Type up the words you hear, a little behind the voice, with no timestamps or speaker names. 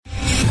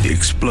The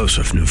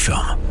explosive new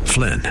film,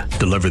 Flynn,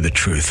 deliver the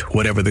truth,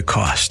 whatever the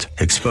cost,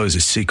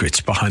 exposes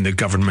secrets behind the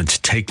government's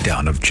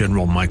takedown of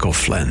General Michael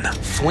Flynn.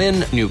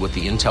 Flynn knew what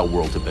the intel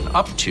world had been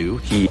up to.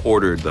 He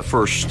ordered the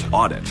first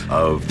audit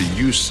of the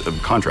use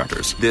of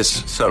contractors.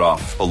 This set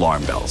off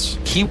alarm bells.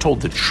 He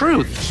told the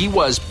truth. He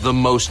was the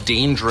most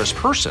dangerous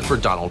person for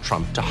Donald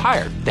Trump to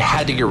hire. They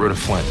had to get rid of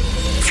Flynn.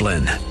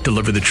 Flynn,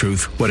 deliver the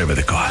truth, whatever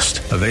the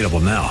cost. Available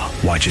now.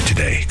 Watch it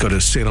today. Go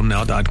to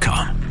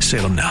salemnow.com.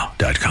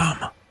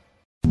 salemnow.com.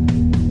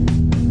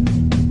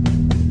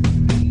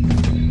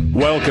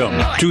 Welcome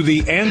to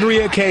the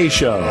Andrea Kaye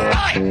Show.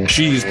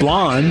 She's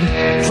blonde,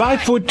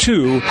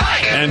 5'2",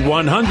 and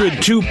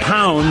 102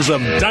 pounds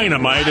of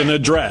dynamite in a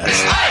dress.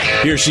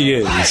 Here she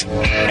is,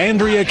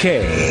 Andrea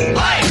Kaye.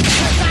 I'm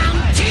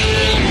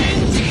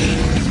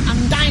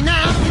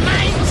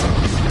dynamite.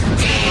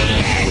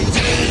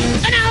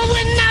 And I'll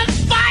win that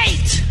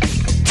fight.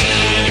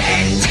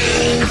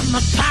 I'm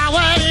a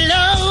power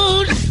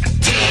load.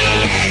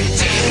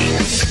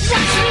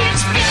 Watch me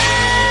explode.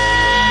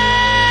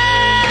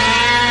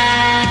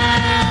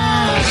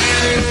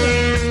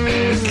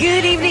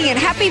 Good evening and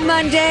happy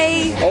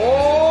Monday.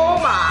 Oh,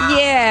 my.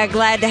 Yeah,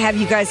 glad to have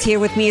you guys here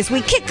with me as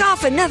we kick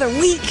off another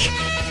week.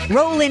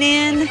 Rolling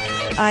in.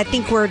 I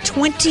think we're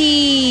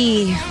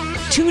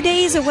 22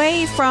 days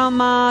away from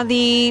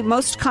the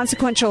most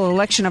consequential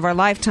election of our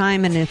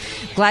lifetime, and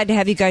glad to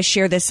have you guys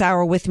share this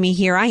hour with me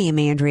here. I am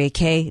Andrea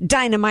Kaye,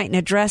 dynamite in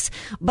a dress,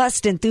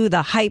 busting through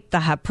the hype, the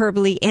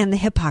hyperbole, and the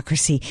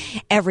hypocrisy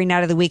every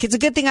night of the week. It's a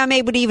good thing I'm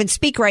able to even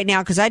speak right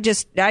now because I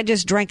just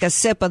drank a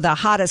sip of the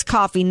hottest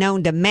coffee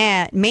known to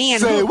man.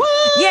 Say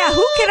what? Yeah,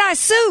 who can I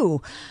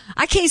sue?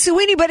 I can't sue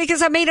anybody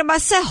because I made it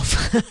myself.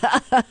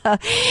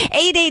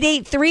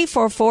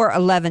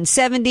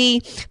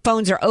 888-344-1170.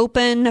 Phones are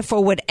open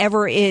for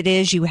whatever it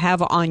is you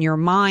have on your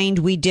mind.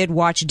 We did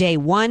watch day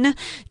one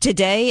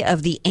today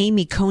of the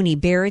Amy Coney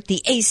Barrett,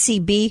 the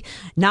ACB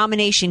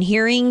nomination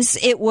hearings.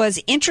 It was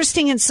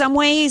interesting in some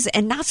ways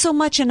and not so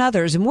much in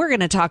others. And we're going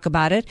to talk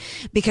about it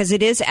because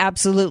it is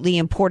absolutely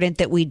important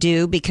that we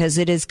do, because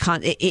it is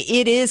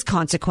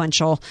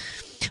consequential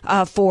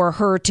for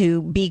her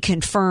to be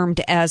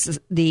confirmed as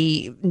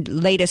the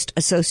latest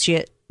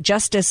associate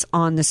justice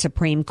on the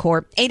Supreme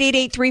Court.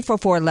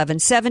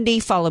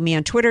 888-344-1170. Follow me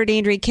on Twitter at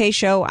Andrea Kaye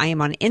Show. I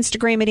am on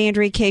Instagram at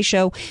Andrea Kaye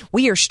Show.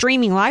 We are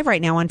streaming live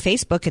right now on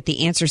Facebook at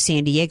the Answer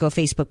San Diego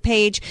Facebook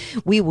page.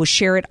 We will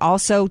share it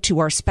also to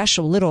our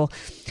special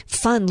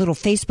fun little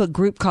Facebook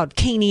group called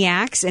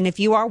Caniacs. And if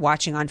you are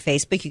watching on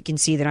Facebook, you can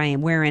see that I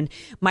am wearing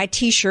my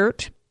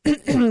t-shirt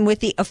with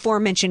the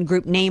aforementioned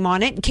group name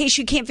on it, in case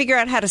you can't figure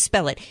out how to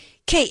spell it.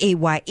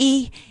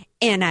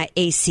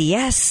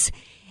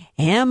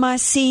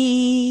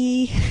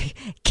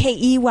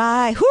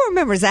 KAYENIACSMICKEY. Who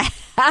remembers that?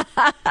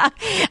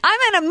 I'm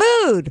in a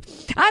mood.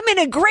 I'm in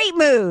a great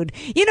mood.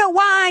 You know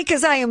why?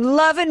 Because I am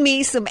loving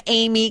me some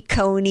Amy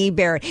Coney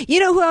Barrett. You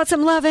know who else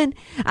I'm loving?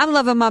 I'm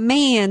loving my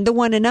man, the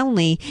one and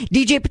only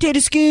DJ Potato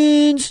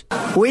Skins.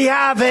 We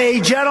have a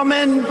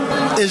gentleman,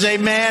 is a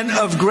man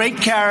of great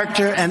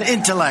character and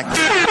intellect.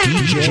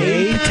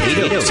 DJ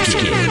Potato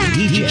Skins.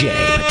 DJ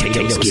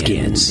Potato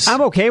Skins.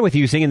 I'm okay with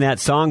you singing that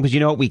song, because you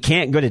know what? We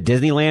can't go to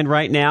Disneyland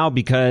right now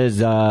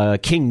because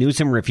King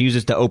Newsom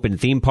refuses to open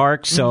theme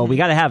parks. So we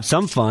got to have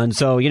some fun.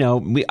 So, you know,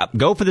 we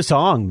go for the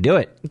song. Do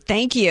it.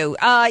 Thank you.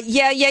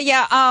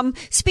 Yeah.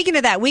 Speaking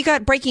of that, we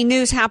got breaking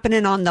news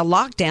happening on the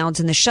lockdowns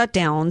and the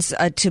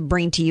shutdowns to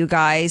bring to you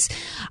guys.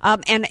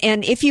 And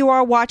if you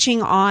are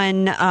watching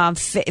on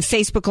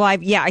Facebook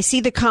Live, yeah, I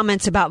see the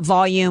comments about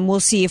volume. We'll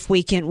see if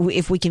we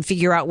can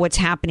figure out what's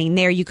happening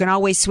there. You can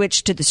always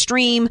switch to the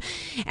stream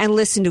and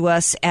listen to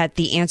us at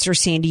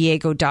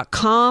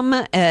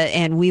theanswersandiego.com.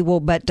 And we will,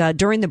 but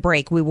during the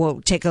break, we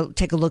will take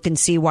a look and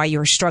see why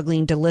you're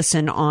struggling to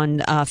listen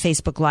on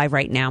Facebook Live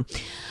right now.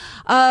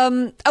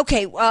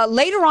 Okay.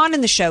 Later on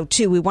in the show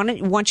too, we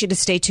want you to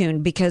stay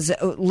tuned, because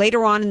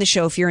later on in the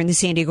show, if you're in the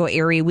San Diego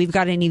area, we've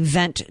got an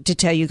event to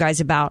tell you guys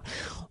about.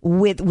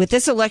 With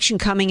this election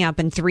coming up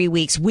in 3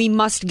 weeks, we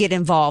must get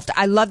involved.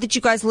 I love that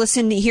you guys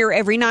listen here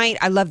every night.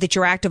 I love that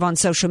you're active on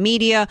social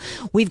media.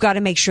 We've got to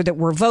make sure that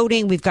we're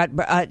voting. We've got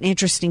an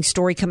interesting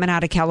story coming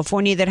out of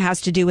California that has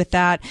to do with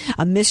that.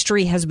 A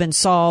mystery has been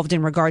solved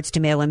in regards to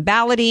mail-in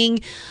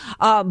balloting.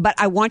 But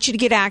I want you to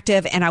get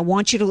active, and I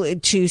want you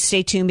to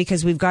stay tuned,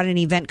 because we've got an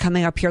event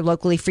coming up here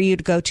locally for you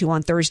to go to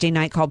on Thursday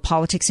night called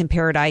Politics in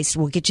Paradise.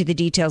 We'll get you the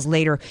details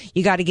later.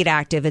 You got to get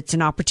active. It's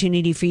an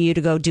opportunity for you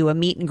to go do a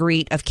meet and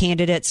greet of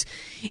candidates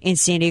in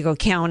San Diego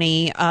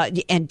County,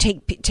 and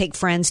take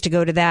friends to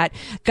go to that.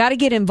 Got to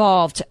get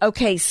involved.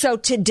 Okay, so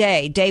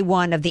today, day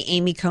one of the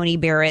Amy Coney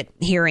Barrett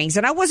hearings,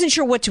 and I wasn't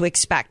sure what to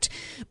expect,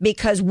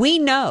 because we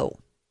know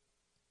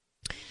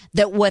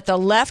that with the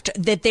left,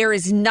 that there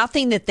is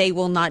nothing that they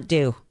will not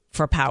do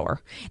for power.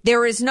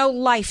 There is no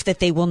life that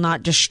they will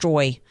not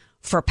destroy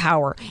for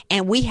power.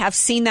 And we have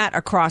seen that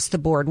across the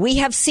board. We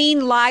have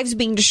seen lives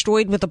being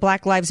destroyed with the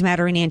Black Lives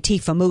Matter and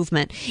Antifa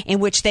movement, in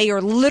which they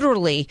are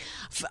literally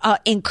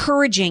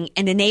encouraging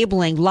and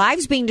enabling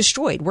lives being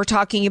destroyed. We're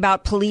talking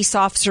about police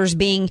officers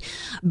being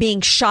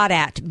shot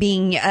at,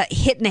 being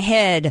hit in the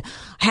head,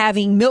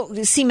 having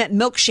cement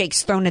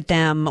milkshakes thrown at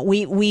them.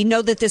 We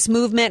know that this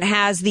movement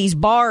has these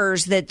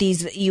bars, that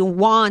these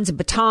wands,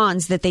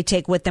 batons that they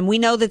take with them. We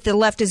know that the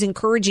left is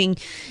encouraging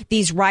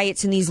these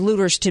riots and these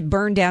looters to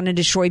burn down and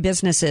destroy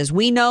businesses.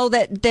 We know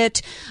that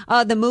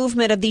the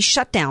movement of these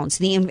shutdowns,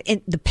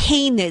 the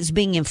pain that is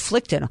being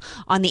inflicted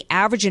on the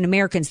average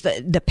Americans,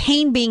 the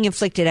pain being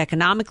inflicted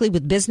economically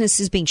with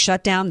businesses being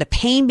shut down, the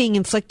pain being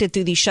inflicted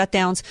through these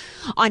shutdowns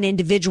on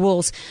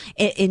individuals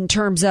in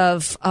terms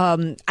of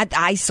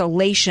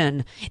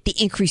isolation, the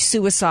increased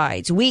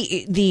suicides,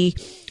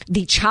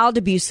 the child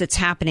abuse that's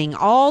happening,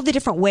 all the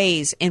different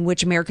ways in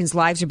which Americans'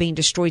 lives are being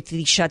destroyed through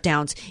these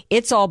shutdowns.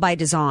 It's all by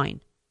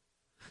design.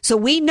 So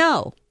we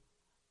know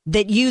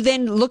that you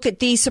then look at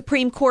the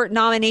Supreme Court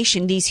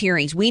nomination, these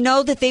hearings. We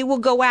know that they will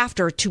go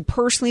after to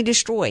personally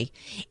destroy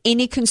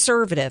any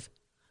conservative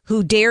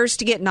who dares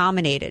to get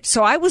nominated.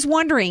 So I was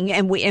wondering,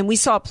 and we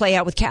saw it play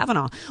out with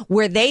Kavanaugh,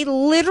 where they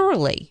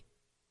literally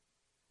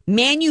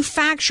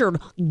manufactured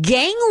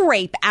gang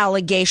rape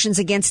allegations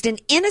against an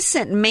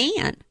innocent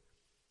man.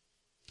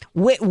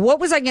 What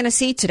was I going to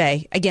see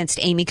today against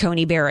Amy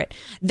Coney Barrett?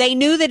 They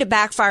knew that it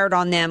backfired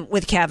on them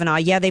with Kavanaugh.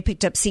 Yeah, they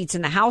picked up seats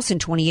in the House in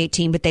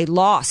 2018, but they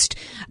lost.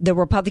 The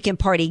Republican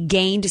Party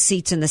gained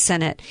seats in the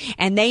Senate.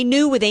 And they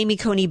knew with Amy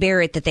Coney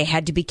Barrett that they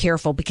had to be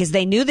careful, because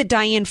they knew that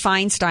Dianne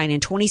Feinstein in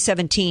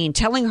 2017,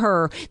 telling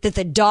her that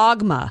the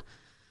dogma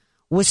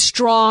was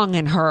strong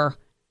in her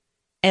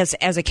as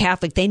a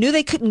Catholic, they knew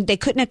they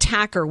couldn't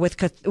attack her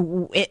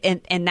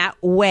in that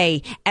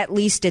way, at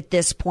least at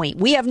this point.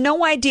 We have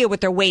no idea what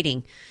they're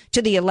waiting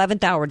to the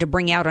 11th hour to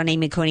bring out on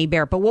Amy Coney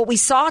Barrett. But what we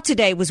saw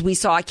today was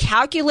a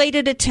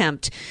calculated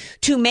attempt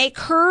to make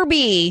her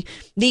be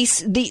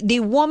the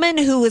woman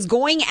who is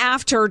going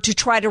after to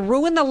try to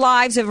ruin the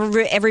lives of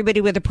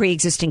everybody with a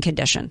pre-existing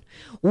condition.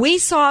 We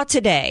saw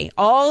today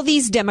all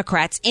these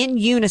Democrats in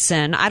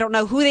unison. I don't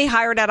know who they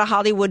hired out of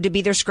Hollywood to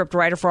be their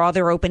scriptwriter for all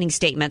their opening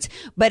statements,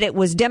 but it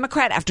was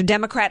Democrat after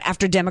Democrat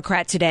after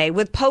Democrat today,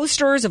 with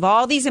posters of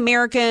all these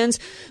Americans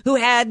who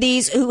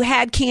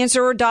had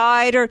cancer or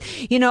died, or,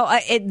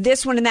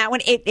 this one and that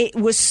one. It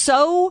was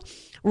so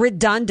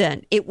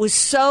redundant. It was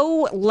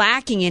so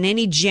lacking in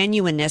any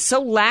genuineness, so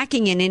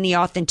lacking in any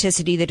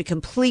authenticity, that it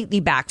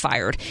completely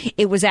backfired.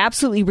 It was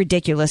absolutely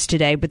ridiculous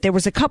today, but there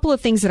was a couple of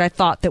things that I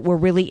thought that were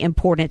really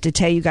important to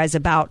tell you guys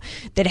about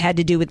that had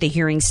to do with the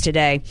hearings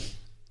today.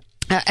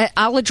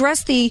 I'll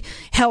address the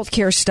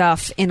healthcare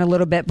stuff in a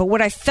little bit, but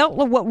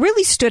what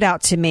really stood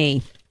out to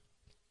me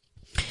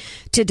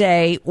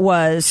today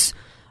was,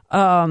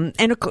 and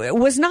it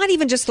was not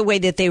even just the way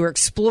that they were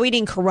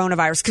exploiting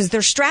coronavirus, because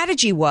their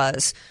strategy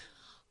was,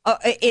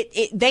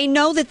 they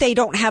know that they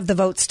don't have the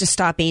votes to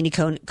stop Amy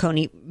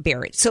Coney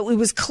Barrett. So it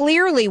was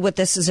clearly what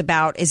this is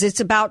about,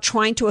 it's about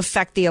trying to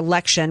affect the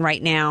election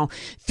right now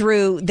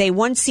they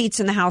won seats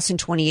in the House in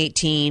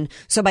 2018.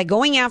 So by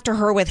going after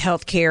her with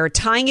health care,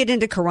 tying it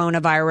into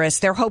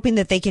coronavirus, they're hoping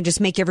that they can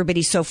just make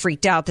everybody so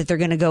freaked out that they're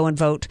going to go and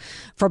vote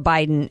for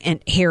Biden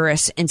and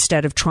Harris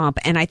instead of Trump.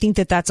 And I think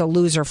that that's a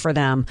loser for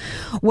them.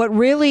 What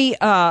really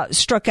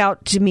struck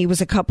out to me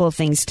was a couple of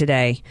things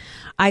today.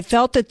 I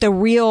felt that the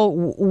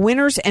real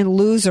winners and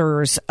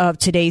losers of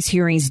today's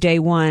hearings, day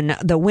one,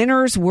 the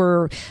winners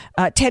were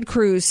Ted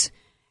Cruz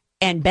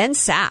and Ben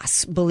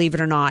Sasse, believe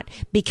it or not,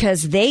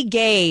 because they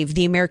gave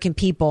the American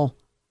people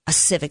a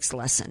civics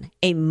lesson,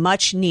 a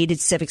much needed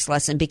civics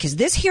lesson, because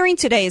this hearing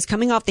today is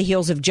coming off the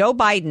heels of Joe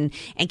Biden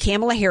and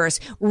Kamala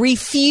Harris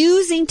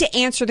refusing to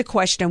answer the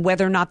question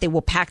whether or not they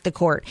will pack the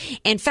court.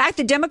 In fact,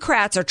 the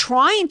Democrats are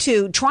trying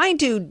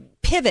to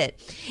pivot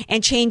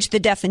and change the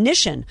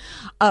definition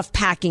of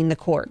packing the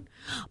court.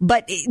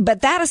 But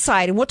that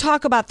aside, and we'll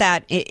talk about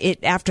that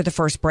after the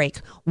first break,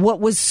 what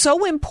was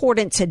so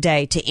important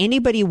today to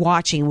anybody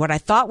watching, what I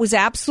thought was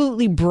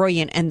absolutely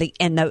brilliant, and the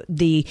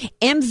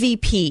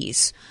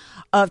MVPs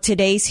of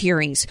today's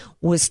hearings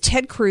was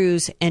Ted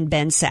Cruz and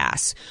Ben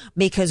Sasse,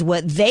 because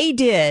what they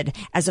did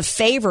as a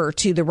favor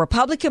to the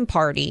Republican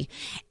Party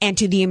and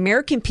to the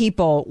American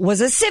people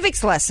was a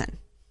civics lesson.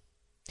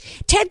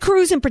 Ted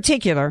Cruz in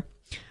particular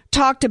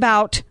talked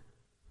about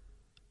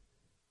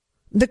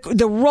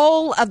the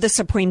role of the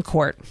Supreme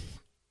Court.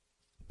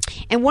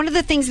 And one of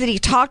the things that he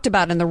talked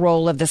about in the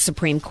role of the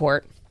Supreme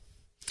Court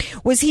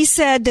was, he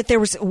said that there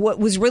was what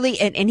was really,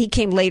 and he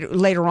came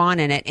later on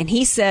in it, and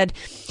he said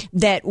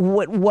that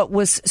what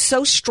was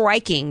so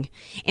striking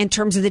in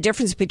terms of the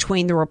difference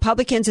between the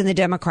Republicans and the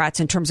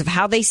Democrats in terms of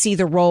how they see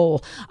the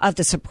role of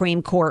the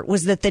Supreme Court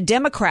was that the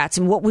Democrats,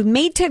 and what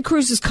made Ted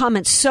Cruz's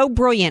comments so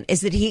brilliant,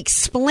 is that he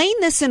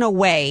explained this in a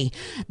way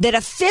that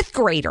a fifth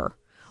grader,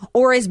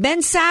 or as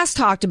Ben Sasse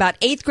talked about,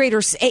 eighth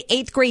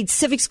grade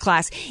civics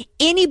class,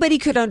 anybody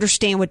could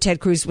understand what Ted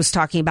Cruz was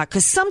talking about.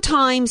 Because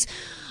sometimes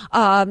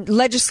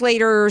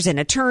legislators and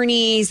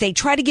attorneys. They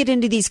try to get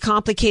into these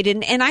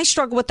complicated, and I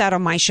struggle with that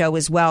on my show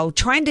as well,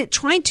 trying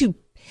to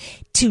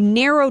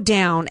narrow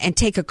down and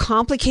take a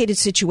complicated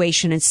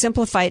situation and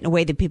simplify it in a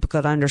way that people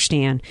could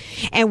understand.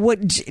 And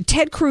what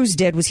Ted Cruz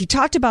did was he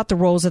talked about the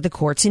roles of the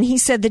courts, and he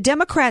said the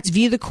Democrats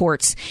view the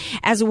courts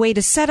as a way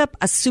to set up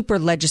a super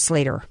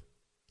legislator,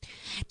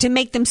 to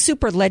make them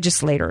super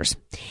legislators.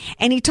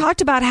 And he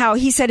talked about how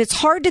he said it's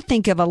hard to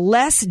think of a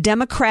less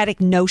democratic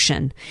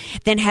notion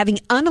than having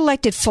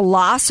unelected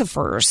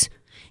philosophers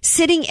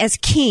sitting as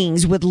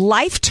kings with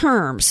life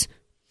terms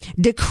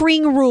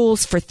decreeing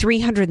rules for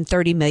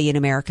 330 million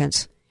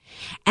Americans.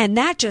 And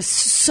that just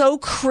so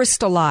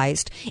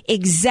crystallized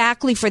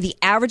exactly for the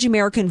average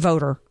American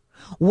voter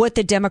what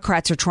the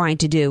Democrats are trying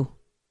to do.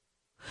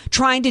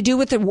 Trying to do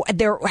with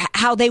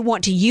how they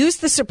want to use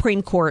the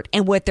Supreme Court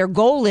and what their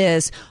goal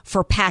is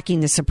for packing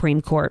the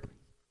Supreme Court.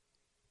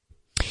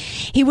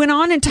 He went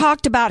on and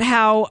talked about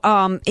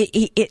how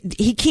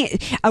he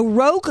can't, a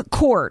rogue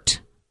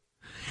court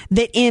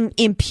that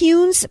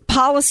impugns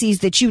policies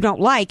that you don't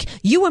like,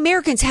 you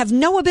Americans have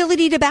no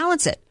ability to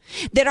balance it.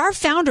 That our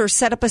founders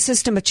set up a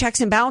system of checks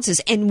and balances.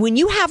 And when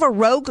you have a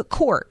rogue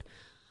court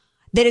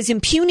that is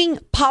impugning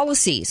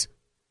policies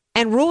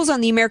and rules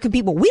on the American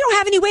people, we don't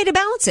have any way to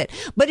balance it.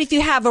 But if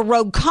you have a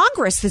rogue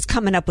Congress that's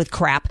coming up with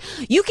crap,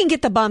 you can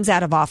get the bums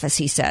out of office,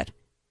 he said.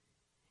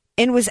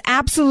 And it was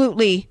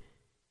absolutely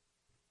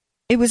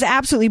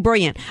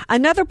brilliant.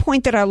 Another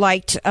point that I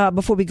liked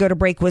before we go to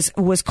break was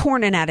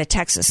Cornyn out of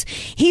Texas.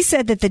 He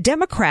said that the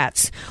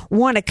Democrats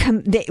want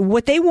to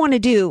what they want to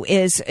do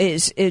is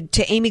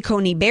to Amy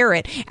Coney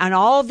Barrett and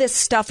all this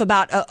stuff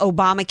about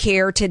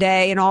Obamacare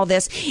today and all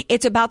this.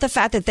 It's about the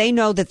fact that they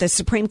know that the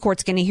Supreme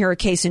Court's going to hear a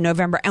case in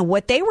November, and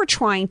what they were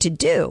trying to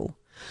do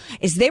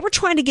is they were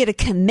trying to get a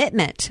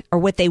commitment, or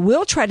what they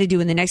will try to do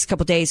in the next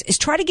couple of days is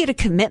try to get a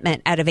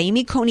commitment out of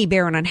Amy Coney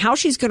Barrett on how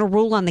she's going to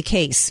rule on the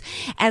case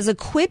as a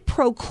quid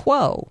pro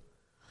quo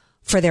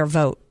for their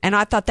vote. And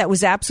I thought that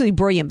was absolutely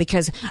brilliant,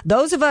 because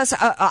those of us,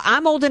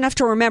 I'm old enough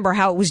to remember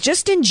how it was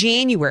just in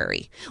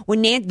January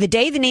when the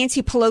day that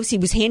Nancy Pelosi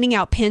was handing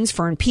out pins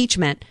for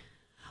impeachment,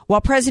 while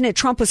President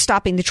Trump was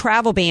stopping the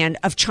travel ban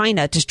of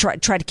China to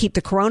try to keep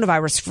the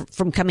coronavirus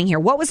from coming here.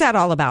 What was that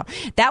all about?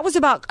 That was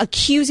about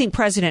accusing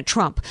President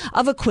Trump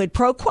of a quid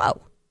pro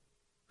quo,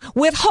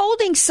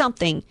 withholding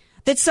something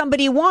that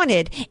somebody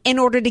wanted in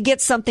order to get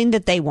something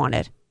that they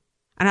wanted.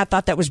 And I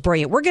thought that was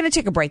brilliant. We're going to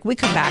take a break. We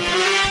come back.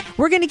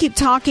 We're going to keep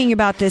talking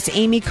about this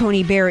Amy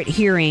Coney Barrett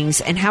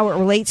hearings and how it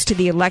relates to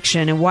the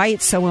election and why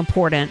it's so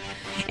important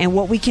and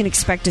what we can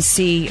expect to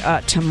see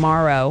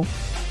tomorrow.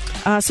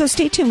 So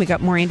stay tuned. We got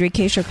more Andrea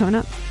Kaye Show coming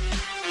up.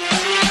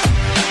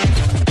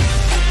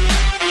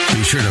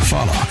 Be sure to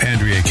follow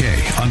Andrea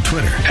Kaye on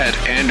Twitter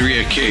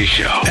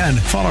 @AndreaKayeShow. and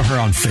follow her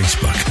on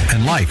Facebook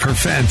and like her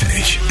fan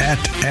page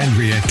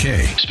 @Andrea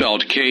Kaye.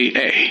 Spelled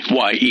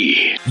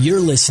Kaye. You're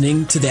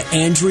listening to the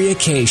Andrea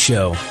Kaye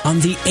Show on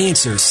The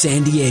Answer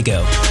San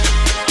Diego.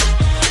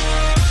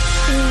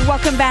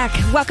 Welcome back.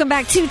 Welcome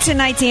back to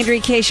tonight's Andrea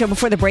Kaye Show.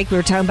 Before the break, we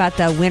were talking about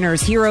the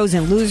winners, heroes,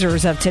 and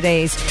losers of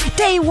today's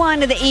day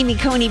one of the Amy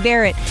Coney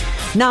Barrett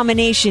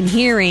nomination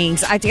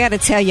hearings. I got to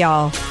tell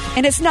y'all,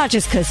 and it's not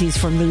just because he's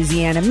from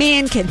Louisiana.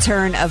 Man can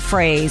turn a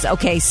phrase.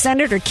 Okay,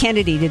 Senator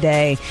Kennedy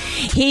today,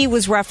 he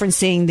was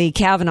referencing the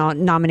Kavanaugh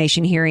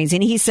nomination hearings,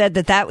 and he said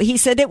he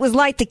said it was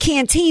like the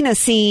cantina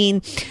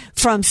scene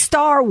from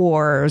Star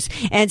Wars,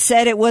 and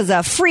said it was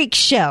a freak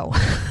show.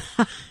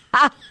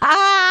 I've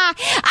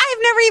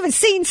never even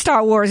seen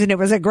Star Wars, and it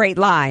was a great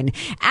line.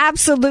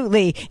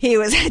 Absolutely. He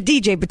was,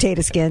 DJ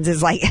Potato Skins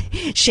is like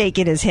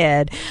shaking his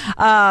head.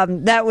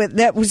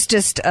 That was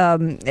just,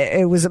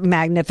 it was a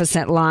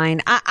magnificent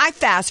line. I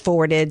fast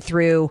forwarded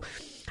through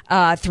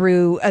Amy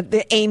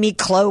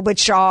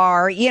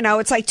Klobuchar. You know,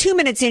 it's like 2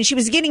 minutes in, she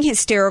was getting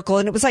hysterical,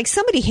 and it was like,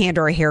 somebody hand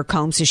her a hair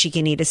comb so she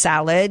can eat a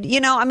salad.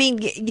 You know, I mean,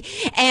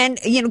 and,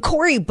 you know,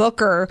 Cory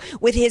Booker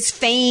with his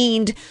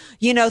feigned,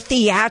 you know,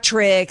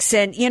 theatrics,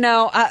 and, you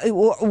know,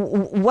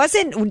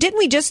 didn't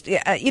we just,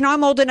 you know,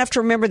 I'm old enough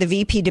to remember the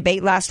VP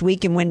debate last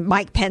week, and when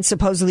Mike Pence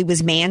supposedly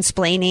was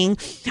mansplaining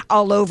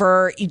all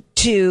over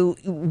to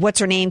what's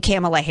her name,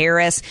 Kamala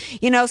Harris,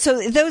 you know, so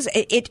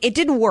it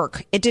didn't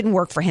work. It didn't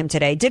work for him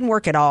today. It didn't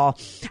work at all.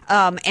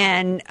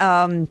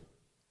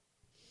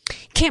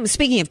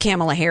 Speaking of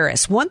Kamala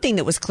Harris, one thing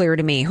that was clear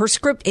to me, her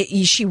script,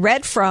 she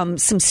read from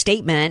some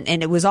statement,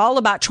 and it was all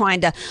about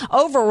trying to,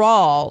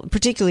 overall,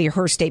 particularly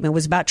her statement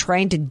was about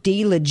trying to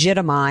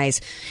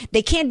delegitimize.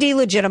 They can't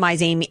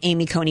delegitimize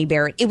Amy Coney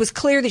Barrett. It was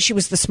clear that she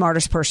was the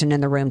smartest person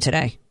in the room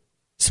today.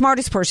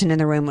 Smartest person in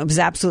the room. It was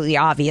absolutely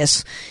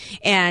obvious.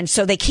 And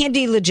so they can't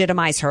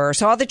delegitimize her.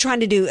 So all they're trying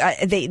to do,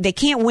 they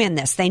can't win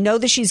this. They know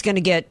that she's going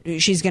to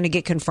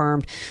get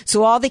confirmed.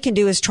 So all they can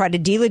do is try to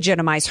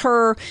delegitimize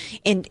her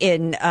and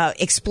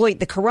exploit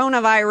the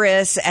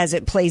coronavirus as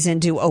it plays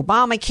into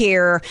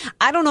Obamacare.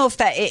 I don't know if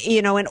that,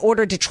 you know, in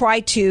order to try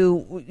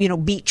to, you know,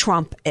 beat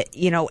Trump,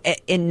 you know,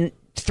 in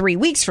 3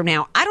 weeks from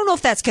now, I don't know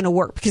if that's going to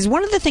work, because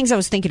one of the things I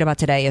was thinking about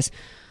today is,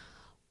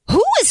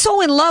 Who is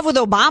so in love with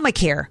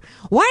Obamacare?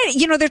 Why,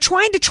 they're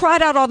trying to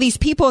trot out all these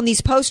people in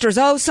these posters.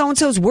 Oh,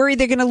 so-and-so's worried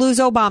they're going to lose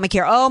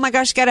Obamacare. Oh my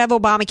gosh, got to have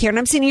Obamacare. And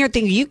I'm sitting here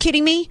thinking, are you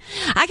kidding me?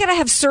 I got to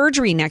have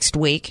surgery next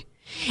week.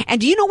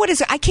 And do you know what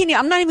is,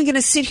 I'm not even going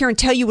to sit here and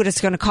tell you what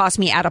it's going to cost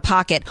me out of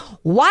pocket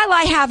while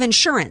I have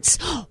insurance,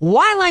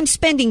 while I'm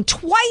spending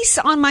twice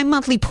on my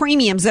monthly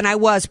premiums than I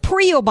was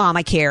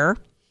pre-Obamacare.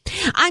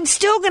 I'm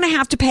still going to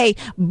have to pay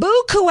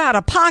buku out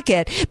of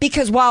pocket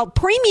because while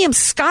premiums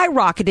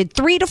skyrocketed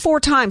 3 to 4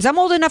 times, I'm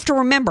old enough to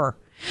remember.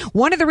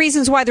 One of the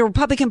reasons why the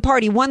Republican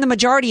Party won the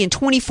majority in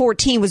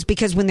 2014 was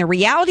because when the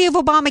reality of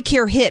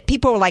Obamacare hit,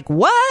 people were like,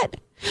 what?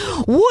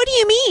 What do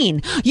you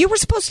mean? We were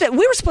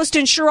supposed to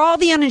insure all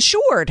the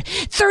uninsured,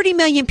 30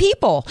 million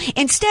people.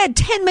 Instead,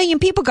 10 million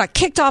people got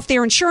kicked off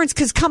their insurance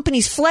because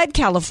companies fled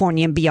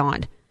California and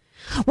beyond.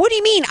 What do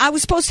you mean? I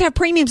was supposed to have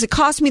premiums that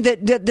cost me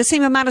the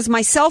same amount as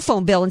my cell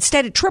phone bill.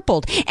 Instead, it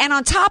tripled. And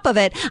on top of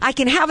it, I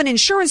can have an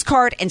insurance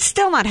card and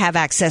still not have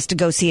access to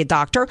go see a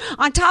doctor.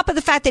 On top of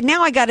the fact that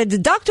now I got a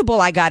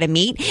deductible I got to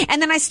meet,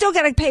 and then I still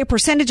got to pay a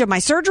percentage of my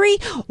surgery.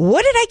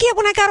 What did I get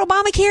when I got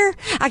Obamacare?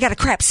 I got a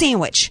crap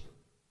sandwich.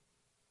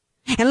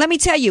 And let me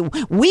tell you,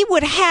 we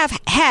would have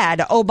had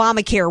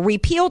Obamacare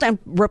repealed and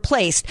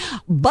replaced,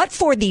 but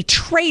for the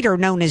traitor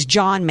known as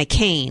John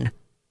McCain.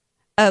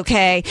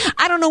 Okay,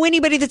 I don't know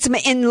anybody that's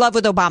in love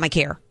with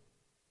Obamacare.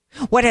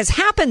 What has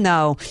happened,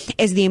 though,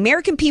 is the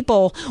American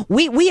people,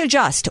 we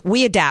adjust,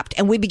 we adapt,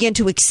 and we begin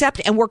to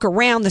accept and work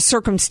around the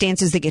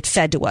circumstances that get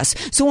fed to us.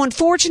 So,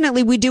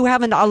 unfortunately, we do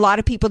have a lot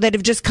of people that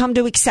have just come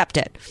to accept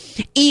it.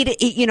 Eat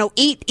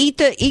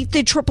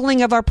the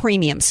tripling of our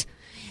premiums.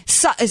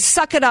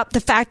 Suck it up,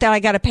 the fact that I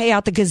got to pay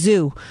out the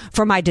kazoo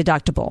for my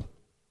deductible.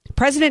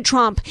 President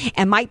Trump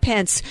and Mike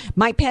Pence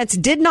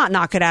did not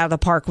knock it out of the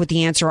park with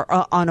the answer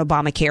on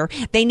Obamacare.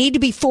 They need to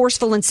be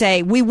forceful and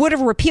say, we would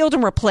have repealed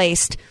and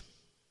replaced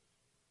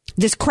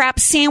this crap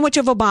sandwich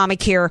of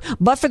Obamacare,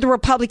 but for the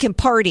Republican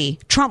Party.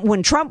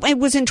 When Trump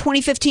was in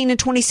 2015 and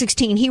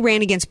 2016, he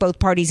ran against both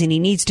parties, and he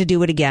needs to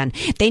do it again.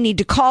 They need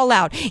to call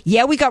out,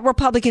 yeah, we got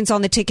Republicans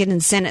on the ticket in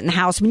the Senate and the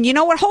House, but you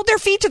know what? Hold their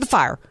feet to the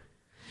fire.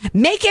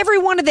 Make every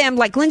one of them,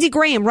 like Lindsey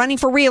Graham running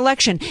for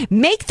re-election,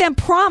 make them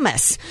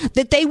promise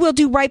that they will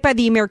do right by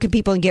the American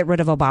people and get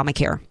rid of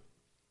Obamacare.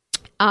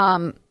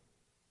 Another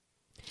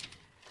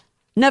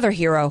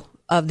hero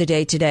of the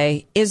day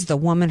today is the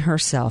woman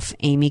herself,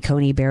 Amy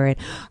Coney Barrett.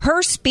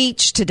 Her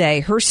speech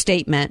today, her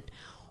statement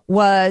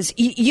was,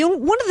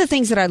 one of the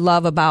things that I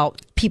love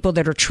about people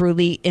that are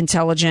truly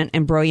intelligent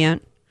and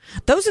brilliant,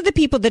 those are the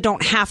people that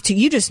don't have to,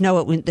 you just know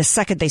it when the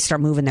second they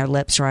start moving their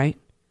lips, right?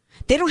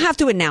 They don't have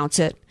to announce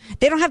it.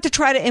 They don't have to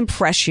try to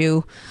impress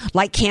you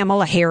like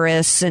Kamala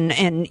Harris and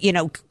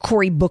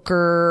Cory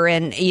Booker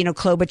and,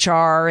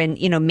 Klobuchar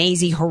and,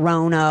 Mazie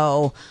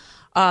Hirono.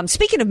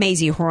 Speaking of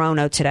Mazie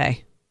Hirono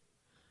today,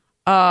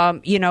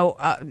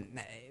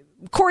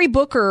 Cory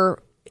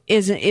Booker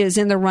is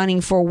in the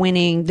running for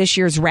winning this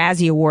year's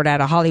Razzie Award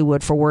out of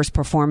Hollywood for worst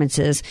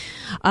performances.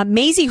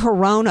 Mazie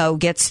Hirono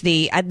gets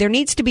there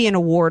needs to be an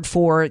award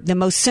for the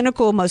most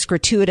cynical, most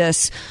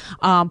gratuitous,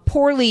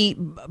 poorly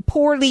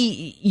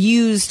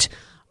used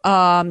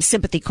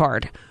sympathy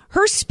card.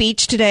 Her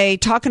speech today,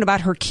 talking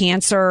about her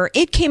cancer,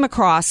 it came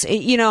across,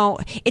 it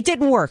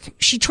didn't work.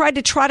 She tried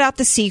to trot out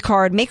the C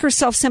card, make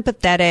herself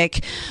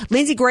sympathetic.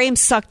 Lindsey Graham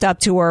sucked up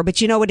to her, but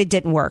you know what? It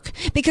didn't work.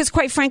 Because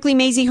quite frankly,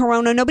 Mazie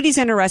Hirono, nobody's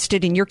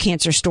interested in your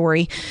cancer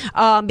story.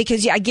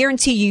 Because I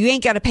guarantee you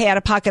ain't got to pay out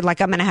of pocket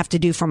like I'm going to have to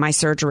do for my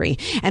surgery.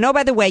 And oh,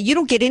 by the way, you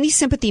don't get any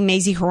sympathy,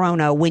 Mazie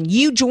Hirono, when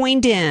you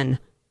joined in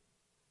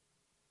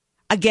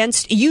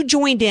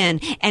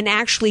and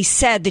actually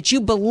said that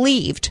you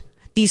believed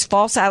these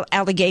false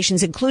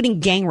allegations,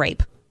 including gang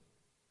rape.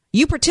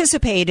 You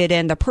participated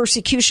in the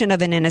persecution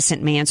of an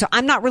innocent man. So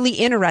I'm not really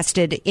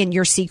interested in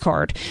your C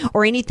card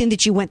or anything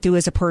that you went through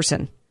as a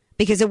person,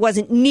 because it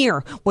wasn't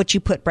near what you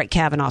put Brett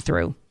Kavanaugh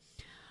through.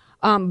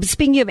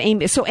 Speaking of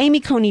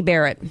Amy Coney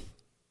Barrett,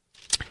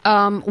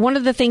 one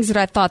of the things that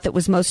I thought that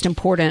was most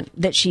important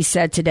that she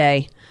said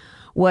today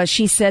was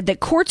she said that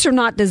courts are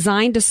not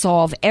designed to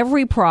solve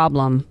every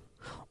problem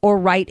or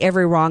right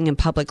every wrong in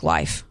public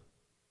life.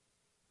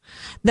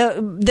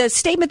 The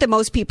statement that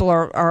most people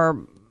are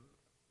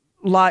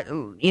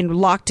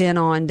locked in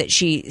on that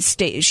she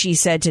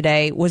said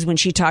today was when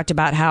she talked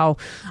about how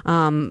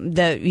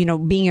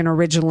being an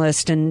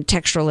originalist and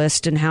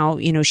textualist and how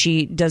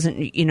she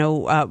doesn't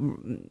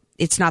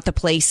it's not the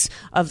place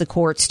of the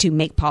courts to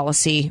make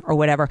policy or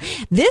whatever.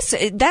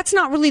 That's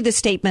not really the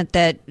statement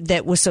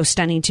that was so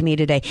stunning to me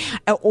today,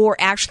 or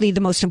actually the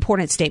most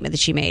important statement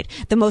that she made.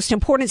 The most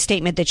important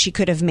statement that she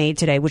could have made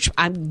today, which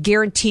I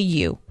guarantee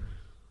you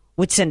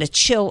would send a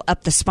chill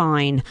up the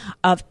spine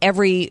of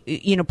every,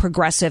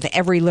 progressive,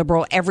 every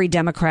liberal, every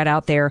Democrat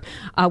out there,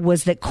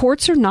 was that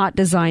courts are not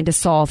designed to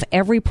solve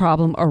every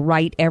problem or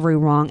right every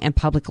wrong in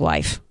public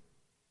life.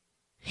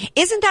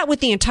 Isn't that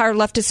what the entire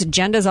leftist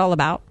agenda is all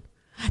about?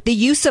 The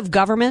use of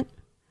government,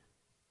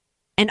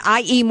 and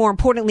i.e., more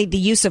importantly, the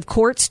use of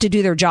courts to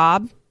do their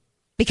job,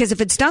 Because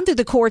if it's done through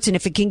the courts and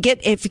if it can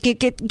get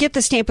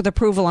the stamp of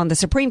approval on the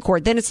Supreme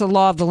Court, then it's the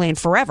law of the land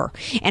forever.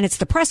 And it's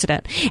the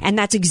precedent. And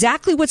that's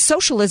exactly what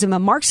socialism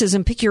and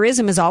Marxism,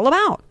 Picurism is all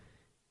about.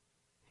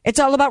 It's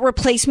all about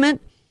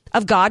replacement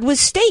of God with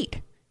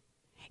state.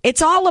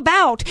 It's all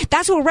about,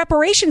 that's what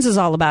reparations is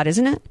all about,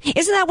 isn't it?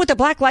 Isn't that what the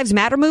Black Lives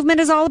Matter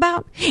movement is all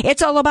about?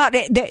 It's all about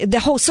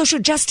the whole social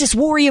justice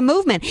warrior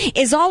movement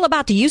is all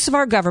about the use of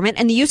our government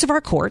and the use of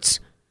our courts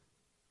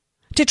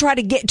to try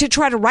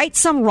to right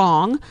some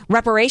wrong.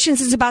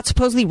 Reparations is about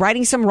supposedly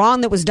righting some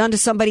wrong that was done to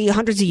somebody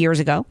hundreds of years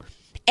ago.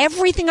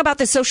 Everything about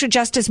the social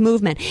justice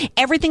movement,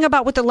 everything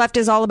about what the left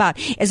is all about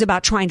is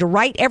about trying to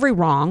right every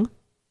wrong,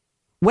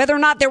 whether or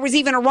not there was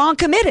even a wrong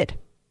committed.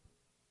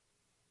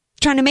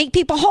 Trying to make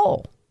people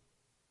whole.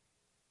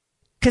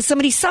 Because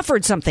somebody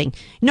suffered something.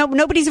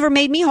 Nobody's ever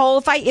made me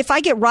whole. If I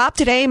get robbed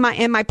today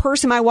and my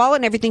purse and my wallet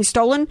and everything's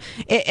stolen,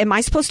 am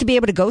I supposed to be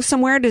able to go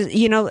somewhere to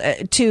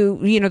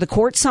the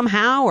court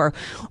somehow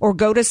or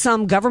go to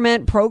some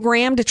government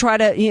program to try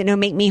to,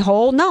 make me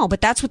whole? No,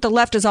 but that's what the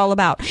left is all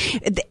about.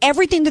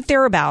 Everything that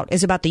they're about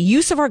is about the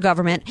use of our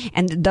government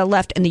and the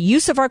left and the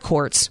use of our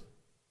courts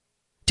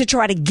to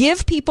try to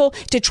give people,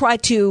 to try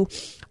to,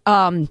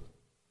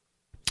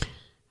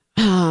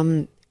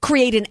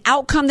 create an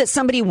outcome that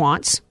somebody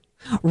wants.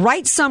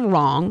 Right some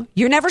wrong.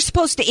 You're never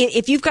supposed to,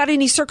 if you've got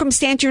any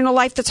circumstance in your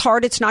life that's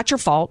hard, it's not your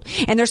fault.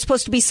 And there's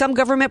supposed to be some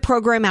government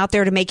program out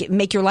there to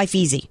make your life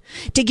easy,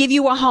 to give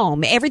you a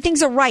home.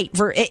 Everything's a right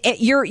for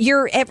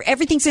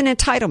everything's an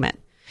entitlement.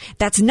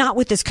 That's not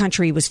what this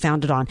country was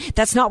founded on.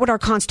 That's not what our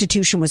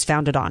Constitution was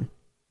founded on.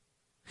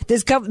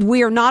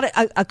 We are not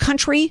a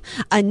country,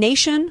 a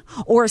nation,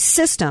 or a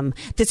system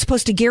that's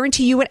supposed to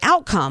guarantee you an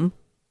outcome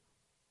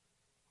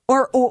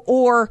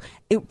or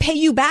pay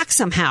you back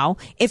somehow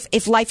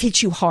if life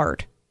hits you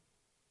hard.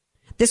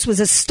 This was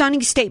a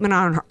stunning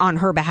statement on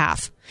her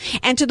behalf.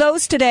 And to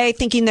those today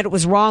thinking that it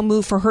was wrong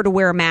move for her to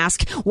wear a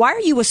mask, why are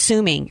you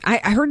assuming?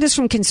 I heard this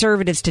from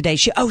conservatives today.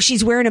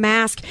 She's wearing a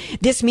mask.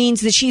 This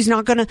means that she's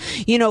not going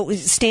to,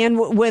 stand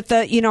with,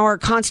 our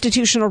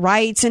constitutional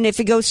rights. And if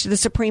it goes to the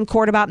Supreme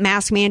Court about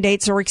mask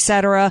mandates or et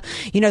cetera,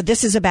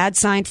 this is a bad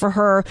sign for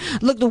her.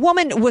 Look, the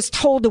woman was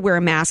told to wear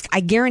a mask.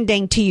 I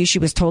guarantee you she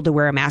was told to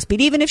wear a mask.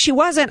 But even if she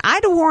wasn't,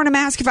 I'd have worn a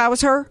mask if I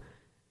was her.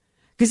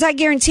 Because I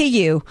guarantee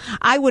you,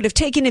 I would have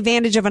taken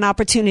advantage of an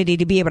opportunity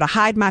to be able to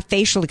hide my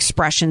facial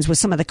expressions with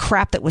some of the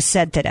crap that was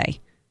said today.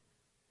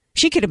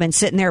 She could have been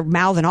sitting there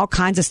mouthing all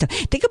kinds of stuff.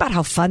 Think about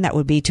how fun that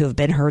would be to have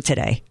been her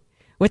today.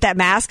 With that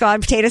mask on,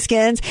 potato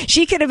skins,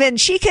 she could have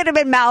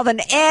been mouthing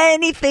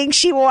anything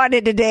she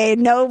wanted today.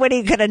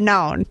 Nobody could have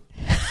known.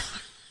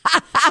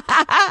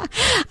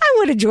 I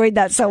would have enjoyed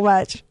that so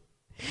much.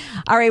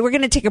 All right, we're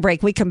going to take a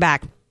break. We come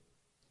back.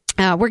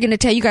 We're going to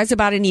tell you guys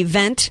about an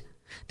event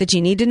that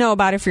you need to know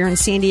about if you're in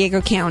San Diego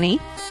County.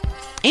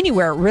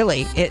 Anywhere,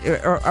 really,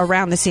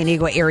 around the San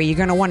Diego area, you're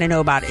going to want to know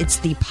about it. It's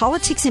the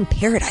Politics in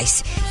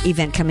Paradise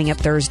event coming up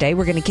Thursday.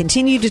 We're going to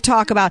continue to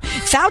talk about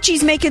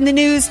Fauci's making the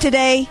news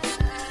today.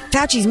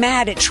 Fauci's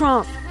mad at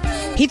Trump.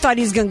 He thought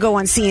he was going to go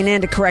on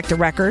CNN to correct the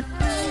record.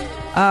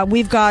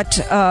 We've got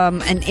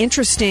an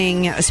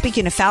interesting,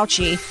 speaking of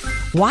Fauci,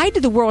 why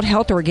did the World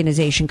Health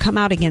Organization come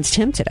out against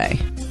him today?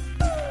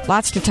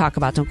 Lots to talk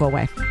about. Don't go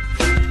away.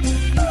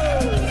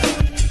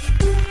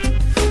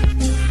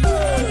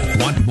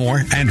 Want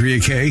more Andrea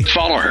Kaye?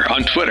 Follow her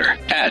on Twitter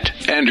at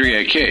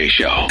Andrea Kaye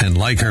Show. And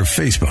like her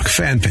Facebook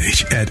fan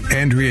page at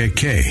Andrea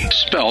Kaye.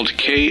 Spelled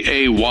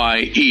Kaye.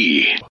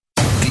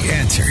 The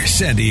Answer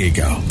San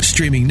Diego.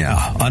 Streaming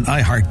now on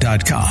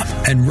iHeart.com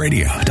and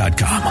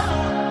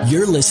radio.com.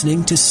 You're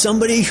listening to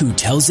somebody who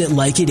tells it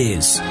like it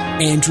is.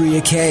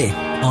 Andrea Kaye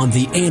on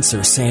The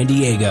Answer San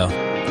Diego.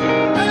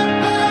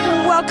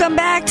 Welcome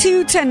back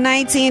to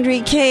tonight's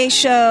Andrea Kaye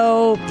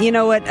Show. You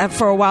know what?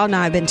 For a while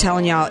now, I've been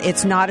telling y'all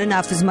it's not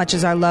enough. As much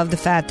as I love the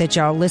fact that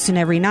y'all listen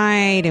every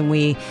night and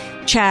we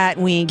chat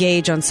and we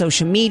engage on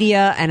social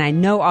media, and I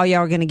know all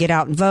y'all are going to get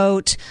out and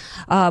vote.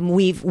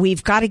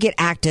 We've got to get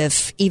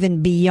active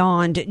even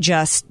beyond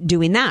just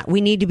doing that.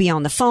 We need to be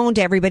on the phone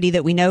to everybody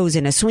that we know is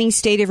in a swing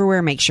state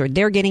everywhere, make sure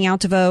they're getting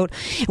out to vote.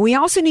 We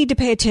also need to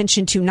pay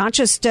attention to not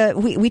just,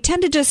 we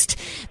tend to just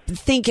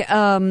think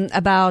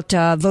about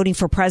voting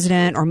for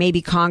president or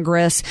maybe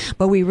Congress,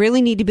 but we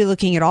really need to be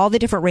looking at all the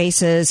different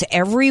races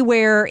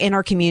everywhere in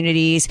our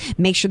communities,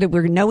 make sure that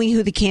we're knowing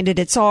who the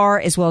candidates are,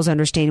 as well as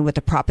understanding what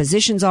the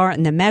propositions are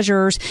and the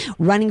measures,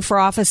 running for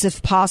office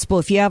if possible.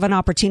 If you have an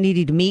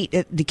opportunity to meet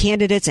the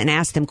candidates and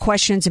ask them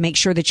questions and make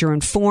sure that you're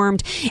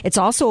informed, it's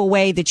also a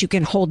way that you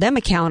can hold them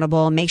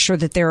accountable and make sure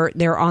that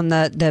they're on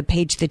the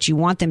page that you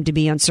want them to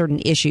be on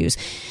certain issues.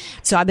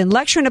 So I've been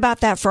lecturing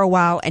about that for a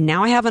while, and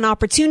now I have an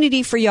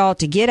opportunity for y'all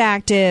to get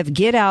active,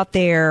 get out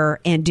there,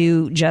 and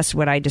do just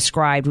what I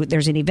described.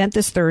 There's an event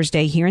this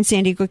Thursday here in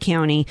San Diego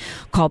County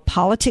called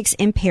Politics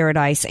in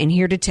Paradise, and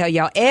here to tell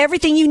y'all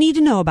everything you need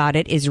to know about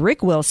it is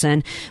Rick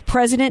Wilson,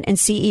 President and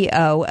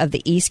CEO of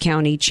the East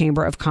County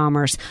Chamber of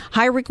Commerce.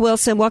 Hi, Rick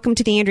Wilson. Welcome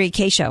to the Andrea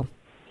Kaye Show.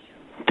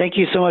 Thank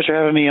you so much for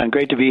having me on.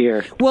 Great to be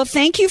here. Well,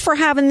 thank you for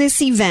having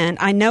this event.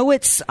 I know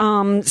it's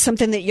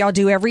something that y'all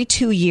do every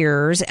 2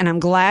 years, and I'm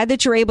glad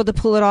that you're able to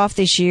pull it off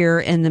this year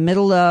in the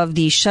middle of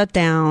the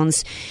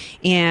shutdowns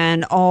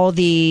and all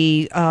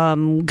the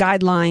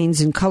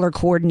guidelines and color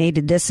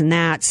coordinated this and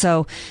that.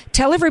 So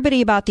tell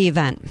everybody about the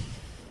event.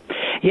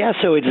 Yeah,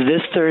 so it's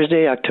this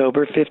Thursday,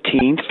 October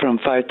 15th from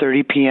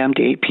 5:30 p.m.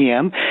 to 8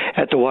 p.m.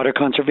 at the Water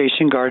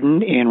Conservation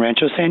Garden in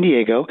Rancho San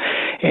Diego.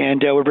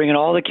 And we're bringing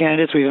all the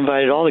candidates. We've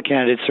invited all the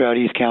candidates throughout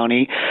East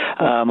County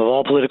of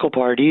all political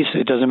parties.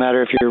 It doesn't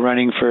matter if you're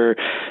running for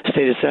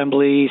state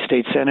assembly,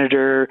 state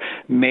senator,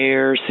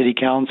 mayor, city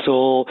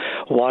council,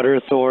 water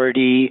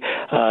authority,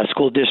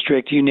 school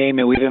district, you name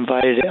it. We've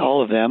invited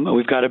all of them.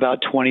 We've got about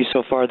 20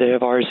 so far that have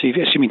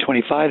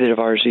 25 that have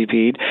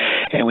RSVP'd.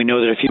 And we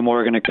know that a few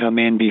more are going to come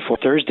in before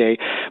Thursday.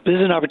 But this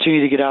is an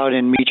opportunity to get out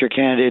and meet your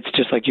candidates,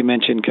 just like you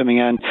mentioned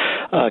coming out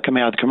of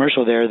the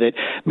commercial there, that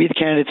meet the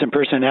candidates in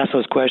person and ask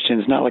those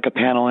questions, not like a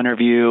panel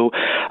interview.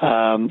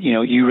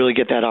 You really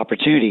get that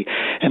opportunity.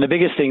 And the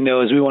biggest thing,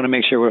 though, is we want to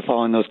make sure we're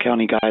following those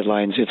county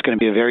guidelines. It's going to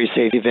be a very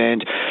safe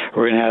event.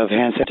 We're going to have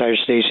hand sanitizer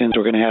stations.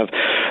 We're going to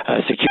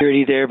have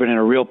security there, but in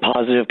a real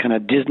positive kind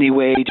of Disney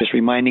way, just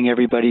reminding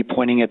everybody,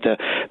 pointing at the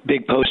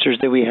big posters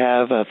that we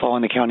have,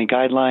 following the county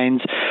guidelines.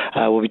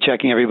 We'll be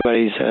checking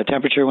everybody's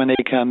temperature when they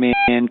come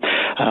in,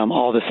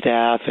 all the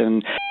staff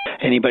and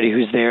anybody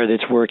who's there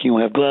that's working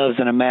will have gloves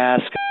and a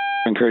mask.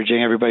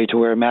 Encouraging everybody to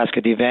wear a mask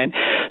at the event.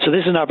 So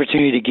this is an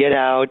opportunity to get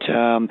out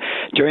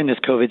during this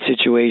COVID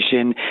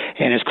situation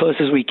and as close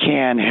as we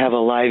can have a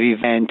live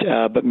event,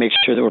 but make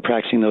sure that we're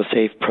practicing those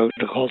safe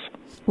protocols.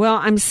 Well,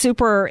 I'm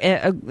super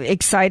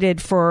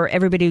excited for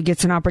everybody who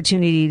gets an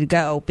opportunity to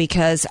go,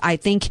 because I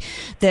think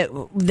that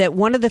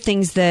one of the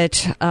things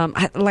that,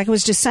 like I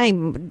was just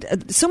saying,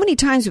 so many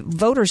times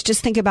voters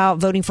just think about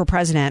voting for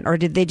president, or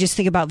did they just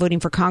think about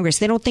voting for Congress?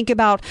 They don't think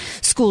about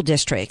school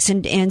districts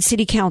and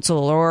city council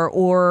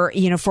or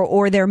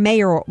their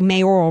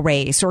mayoral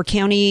race or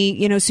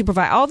county,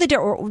 supervisor, all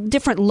the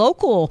different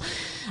local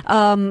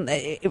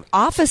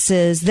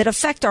offices that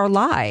affect our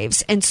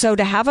lives. And so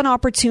to have an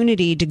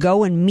opportunity to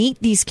go and meet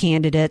these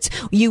candidates,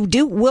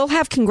 we'll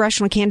have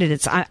congressional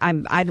candidates.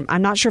 I'm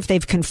not sure if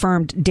they've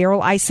confirmed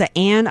Darrell Issa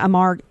and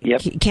Amar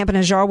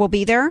Campa-Najjar will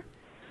be there.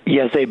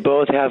 Yes, they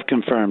both have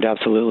confirmed.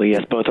 Absolutely.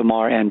 Yes, both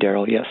Amar and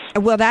Darrell. Yes.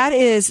 Well, that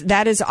is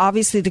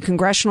obviously the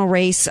congressional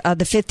race,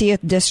 the 50th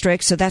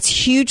district. So that's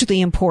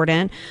hugely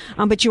important.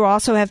 But you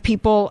also have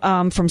people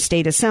from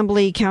state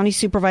assembly, county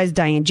supervisor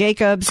Diane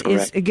Jacobs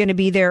is going to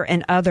be there,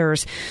 and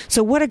others.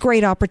 So what a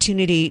great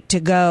opportunity to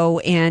go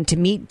and to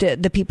meet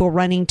the people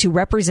running to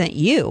represent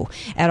you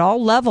at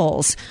all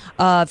levels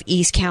of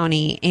East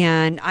County.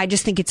 And I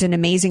just think it's an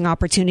amazing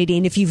opportunity.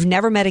 And if you've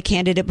never met a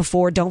candidate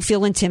before, don't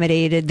feel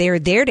intimidated. They're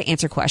there to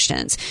answer questions.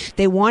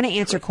 They want to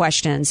answer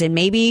questions, and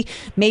maybe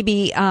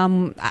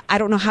I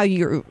don't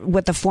know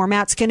what the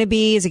format's going to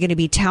be. Is it going to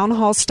be town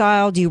hall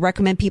style? Do you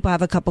recommend people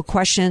have a couple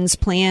questions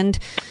planned,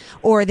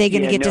 or are they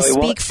going to get to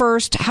speak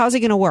first? How's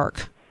it going to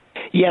work?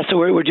 Yeah, so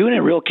we're doing it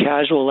real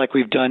casual, like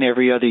we've done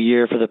every other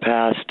year for the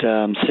past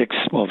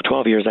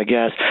 12 years, I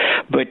guess.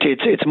 But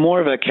it's more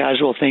of a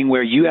casual thing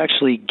where you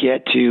actually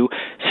get to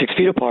 6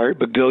 feet apart,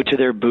 but go to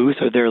their booth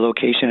or their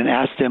location and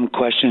ask them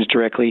questions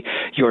directly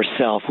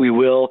yourself. We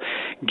will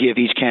give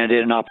each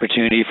candidate an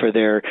opportunity for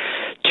their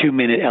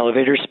 2-minute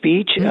elevator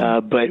speech,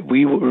 but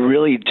we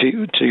really,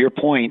 to your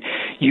point,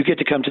 you get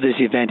to come to this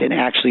event and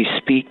actually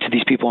speak to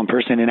these people in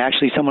person. And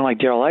actually, someone like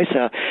Darrell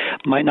Issa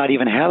might not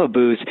even have a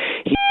booth.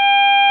 He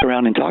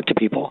around and talk to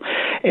people.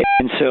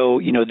 And so,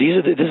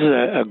 this is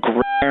a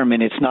great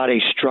environment. It's not a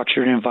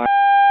structured environment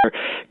where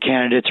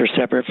candidates are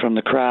separate from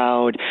the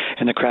crowd,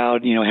 and the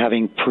crowd,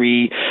 having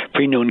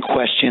pre-known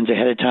questions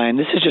ahead of time.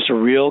 This is just a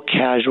real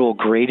casual,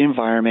 great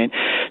environment.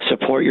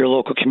 Support your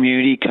local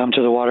community. Come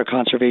to the Water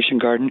Conservation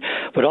Garden.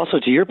 But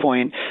also, to your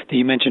point that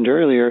you mentioned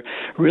earlier,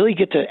 really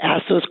get to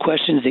ask those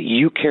questions that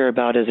you care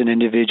about as an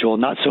individual,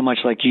 not so much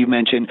like you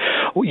mentioned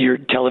your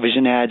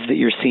television ads that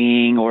you're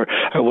seeing or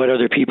what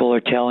other people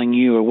are telling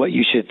you or what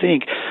you should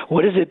think.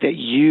 What is it that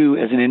you,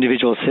 as an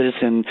individual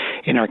citizen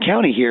in our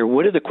county here,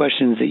 what are the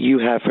questions that you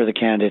have for the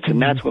candidates?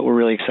 And that's what we're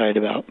really excited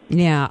about.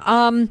 Yeah.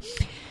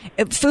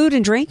 Food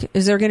and drink.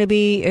 Is there going to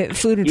be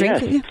food and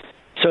drink? Yes.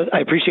 So I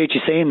appreciate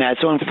you saying that.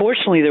 So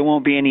unfortunately, there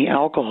won't be any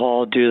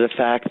alcohol due to the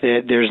fact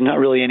that there's not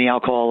really any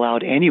alcohol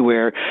allowed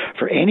anywhere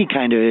for any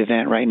kind of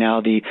event right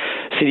now. The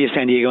city of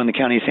San Diego and the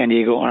county of San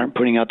Diego aren't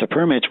putting out the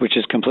permits, which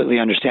is completely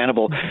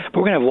understandable. But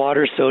we're going to have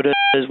water, sodas.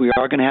 We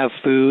are going to have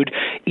food.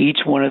 Each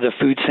one of the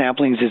food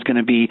samplings is going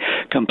to be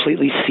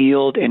completely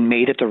sealed and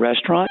made at the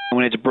restaurant.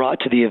 when it's brought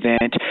to the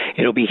event,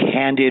 it'll be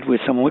handed with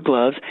someone with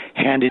gloves,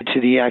 handed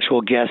to the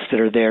actual guests that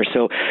are there.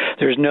 So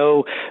there's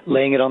no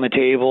laying it on the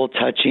table,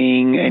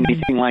 touching,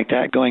 anything like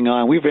that going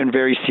on. We've been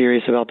very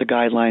serious about the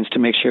guidelines to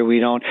make sure we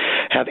don't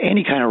have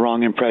any kind of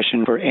wrong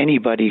impression for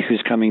anybody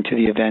who's coming to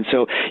the event.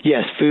 So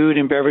yes, food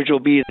and beverage will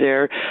be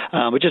there,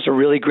 but just a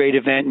really great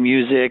event,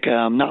 music,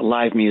 not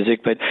live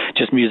music, but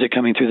just music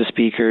coming through the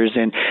speakers,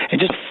 and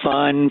just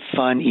fun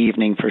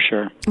evening for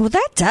sure. Well,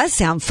 that does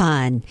sound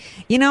fun.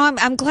 You know,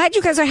 I'm glad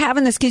you guys are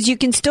having this because you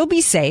can still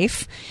be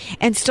safe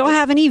and still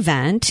have an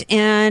event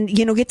and,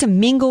 you know, get to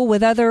mingle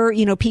with other,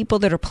 you know, people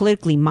that are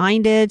politically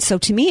minded. So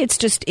to me,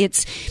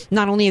 it's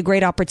not only a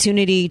great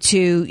opportunity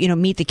to, you know,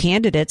 meet the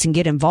candidates and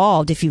get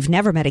involved. If you've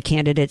never met a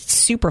candidate, it's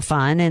super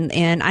fun.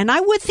 And I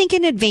would think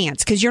in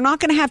advance because you're not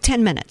going to have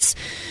 10 minutes.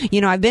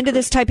 You know, I've been to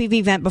this type of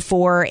event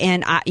before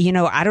and I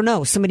don't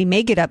know, somebody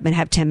may get up and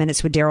have 10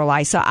 minutes with Darrell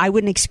Issa. I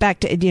wouldn't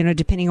expect, you know,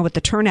 depending on what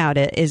the turnout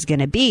is going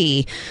to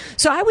be.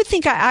 So I would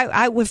think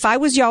if I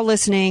was y'all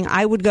listening,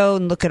 I would go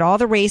and look at all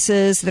the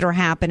races that are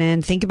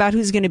happening, think about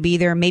who's going to be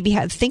there, maybe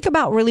think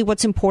about really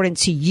what's important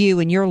to you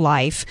in your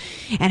life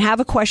and have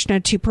a question or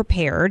two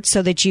prepared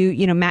so that you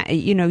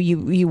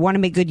want to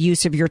make good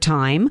use of your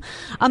time.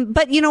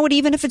 But you know what,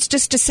 even if it's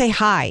just to say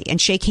hi and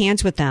shake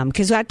hands with them,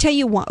 because I tell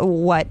you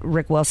what,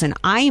 Rick Wilson,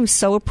 I am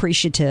so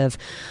appreciative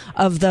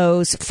of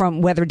those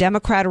from whether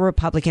Democrat or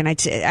Republican.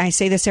 I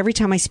say this every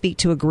time I speak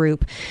to a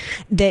group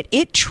that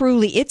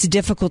it's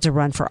difficult to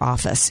run for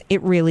office.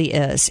 It really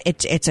is.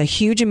 It's a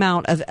huge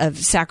amount of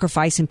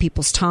sacrifice in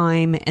people's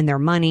time and their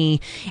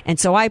money. And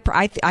so I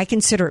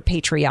consider it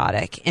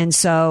patriotic. And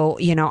so,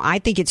 you know, I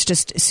think it's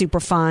just super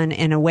fun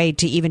and a way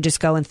to even just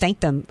go and thank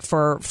them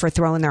for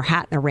throwing their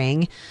hat in the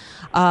ring.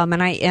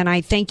 And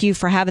I thank you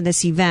for having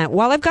this event.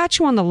 While I've got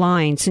you on the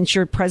line, since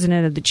you're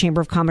president of the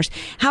Chamber of Commerce,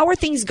 how are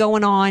things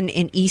going on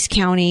in East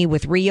County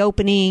with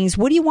reopenings?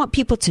 What do you want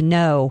people to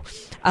know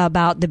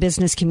about the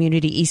business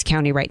community East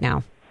County right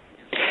now?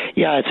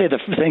 Yeah, I'd say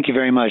thank you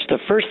very much. The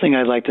first thing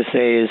I'd like to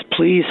say is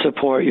please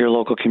support your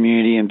local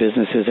community and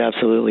businesses.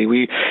 Absolutely.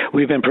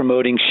 We've been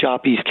promoting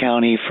Shop East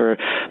County for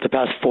the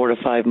past 4 to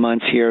 5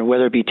 months here,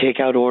 whether it be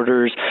takeout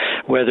orders,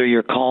 whether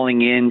you're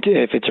calling in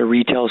if it's a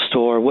retail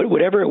store,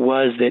 whatever it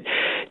was that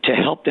to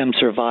help them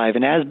survive.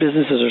 And as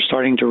businesses are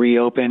starting to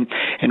reopen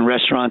and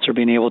restaurants are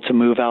being able to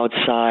move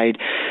outside,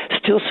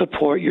 still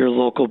support your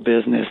local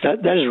business. That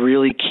is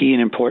really key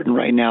and important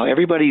right now.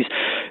 Everybody's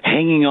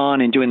hanging on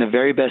and doing the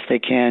very best they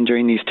can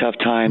during these tough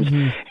times.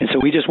 Mm-hmm. And so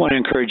we just want to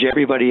encourage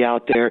everybody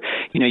out there.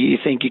 You know, you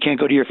think you can't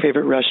go to your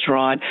favorite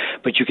restaurant,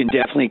 but you can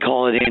definitely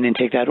call it in and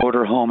take that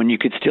order home, and you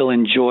could still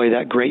enjoy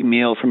that great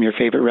meal from your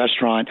favorite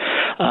restaurant.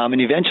 And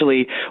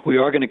eventually we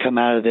are going to come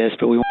out of this,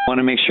 but we want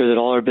to make sure that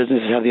all our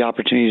businesses have the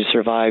opportunity to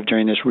survive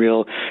during this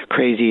real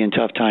crazy and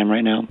tough time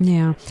right now.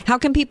 Yeah. How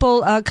can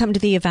people come to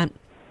the event?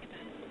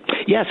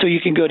 Yeah, so you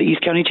can go to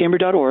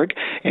eastcountychamber.org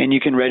and you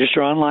can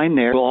register online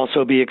there. We'll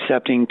also be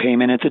accepting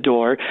payment at the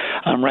door.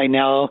 Right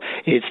now,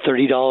 it's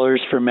 $30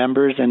 for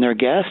members and their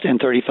guests and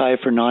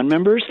 $35 for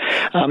non-members.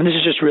 And this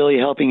is just really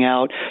helping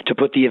out to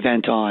put the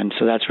event on.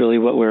 So that's really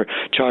what we're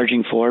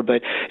charging for.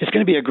 But it's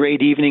going to be a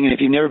great evening. And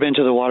if you've never been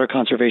to the Water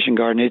Conservation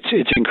Garden,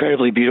 it's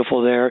incredibly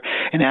beautiful there.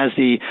 And as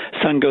the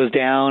sun goes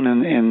down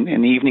and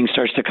the evening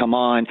starts to come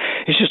on,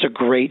 it's just a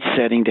great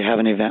setting to have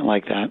an event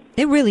like that.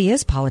 It really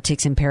is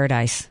politics in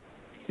paradise.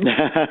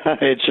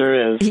 It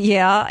sure is.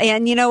 Yeah.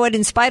 And you know what?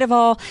 In spite of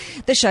all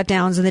the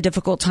shutdowns and the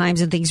difficult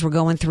times and things we're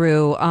going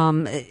through,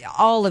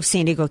 all of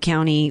San Diego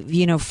County,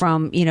 you know,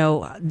 from, you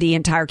know, the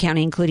entire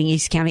county, including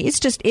East County,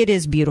 it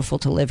is beautiful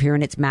to live here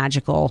and it's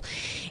magical.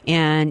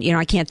 And, you know,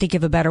 I can't think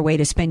of a better way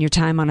to spend your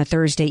time on a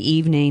Thursday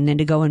evening than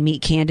to go and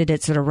meet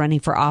candidates that are running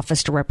for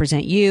office to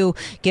represent you,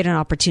 get an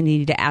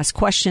opportunity to ask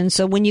questions.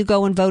 So when you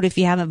go and vote, if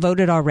you haven't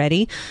voted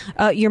already,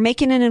 you're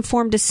making an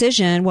informed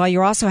decision while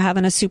you're also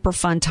having a super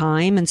fun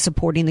time and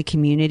supporting the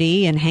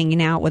community and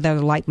hanging out with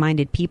other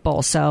like-minded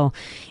people. So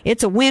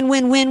it's a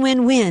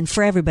win-win-win-win-win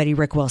for everybody,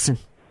 Rick Wilson.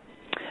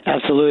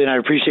 Absolutely, and I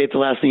appreciate the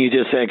last thing you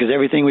just said because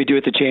everything we do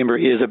at the Chamber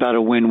is about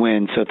a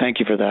win-win. So thank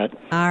you for that.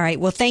 All right.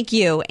 Well, thank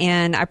you,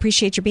 and I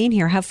appreciate you being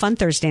here. Have fun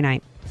Thursday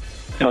night.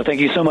 Oh, thank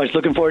you so much.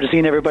 Looking forward to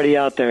seeing everybody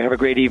out there. Have a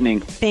great evening.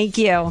 Thank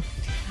you. All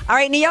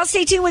right, now y'all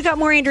stay tuned. We got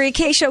more Andrea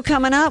Kaye Show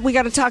coming up. We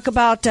got to talk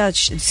about,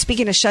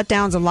 speaking of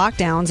shutdowns and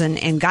lockdowns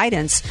and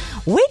guidance,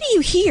 when do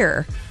you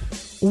hear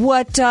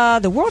what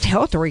the World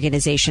Health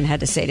Organization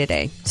had to say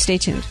today? Stay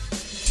tuned.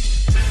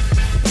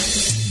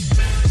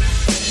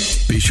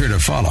 Be sure to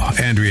follow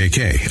Andrea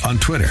Kaye on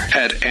Twitter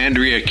at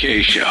Andrea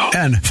Kaye Show.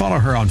 And follow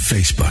her on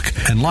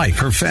Facebook and like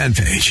her fan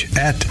page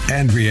at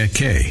Andrea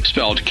Kaye.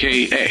 Spelled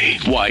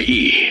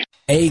Kaye.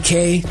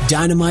 AK,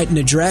 Dynamite and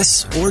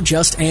Address, or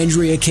just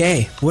Andrea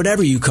Kaye.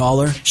 Whatever you call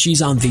her,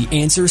 she's on The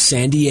Answer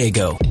San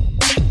Diego.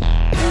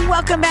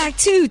 Welcome back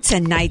to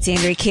tonight's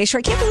Andrea Kaye Show.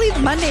 I can't believe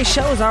Monday's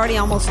show is already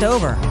almost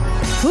over.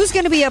 Who's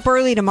going to be up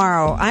early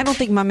tomorrow? I don't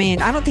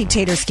think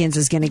Tater Skins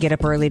is going to get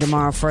up early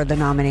tomorrow for the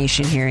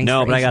nomination hearing.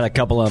 No, but I got a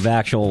couple of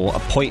actual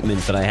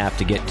appointments that I have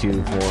to get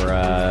to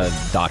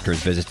for doctor's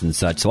visits and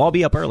such, so I'll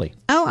be up early.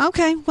 Oh,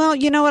 okay. Well,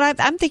 you know what?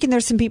 I'm thinking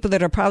there's some people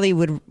that are probably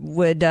would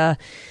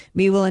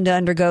be willing to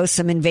undergo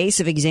some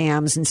invasive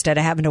exams instead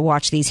of having to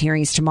watch these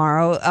hearings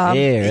tomorrow.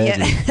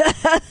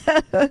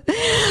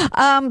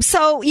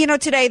 So,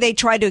 today they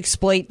tried to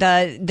exploit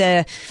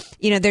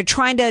they're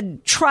trying to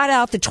trot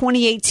out the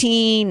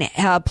 2018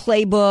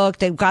 playbook.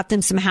 They've got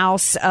them some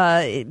House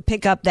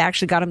pickup. They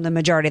actually got them the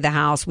majority of the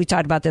House. We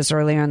talked about this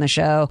earlier on the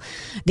show.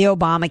 The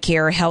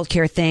Obamacare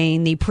healthcare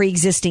thing, the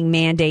pre-existing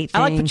mandate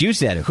thing. I like what you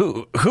said.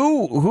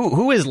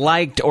 Who has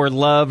liked or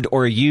loved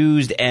or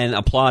used and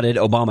applauded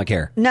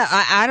Obamacare? No,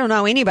 I don't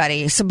know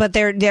anybody. So, but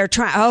they're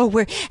trying.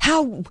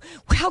 How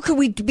could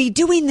we be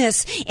doing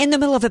this in the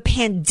middle of a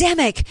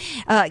pandemic?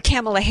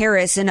 Kamala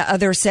Harris and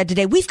others said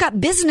today, we've got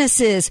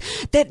businesses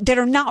that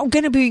are not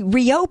going to be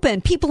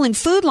reopened, people in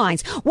food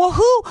lines. Well,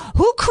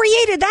 who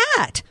created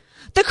that?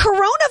 The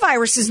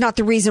coronavirus is not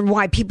the reason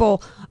why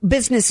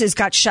businesses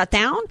got shut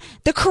down.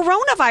 The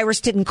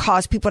coronavirus didn't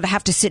cause people to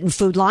have to sit in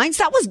food lines.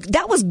 That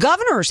was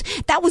governors.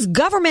 That was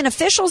government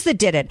officials that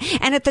did it.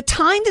 And at the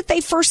time that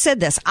they first said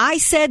this, I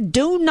said,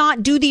 do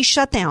not do these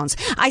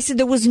shutdowns. I said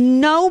there was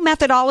no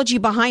methodology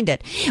behind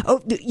it.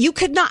 You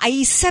could not.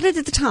 I said it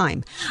at the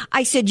time.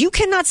 I said, you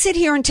cannot sit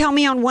here and tell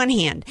me on one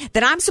hand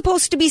that I'm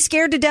supposed to be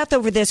scared to death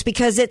over this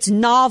because it's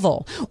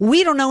novel.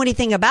 We don't know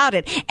anything about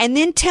it. And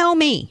then tell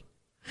me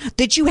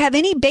that you have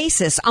any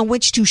basis on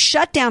which to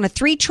shut down a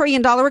 $3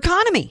 trillion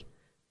economy.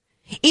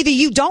 Either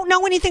you don't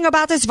know anything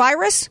about this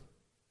virus,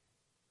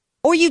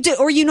 or you do,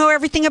 or you know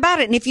everything about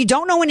it. And if you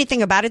don't know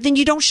anything about it, then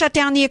you don't shut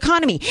down the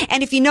economy.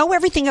 And if you know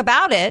everything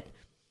about it,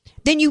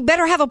 then you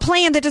better have a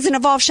plan that doesn't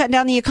involve shutting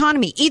down the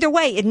economy. Either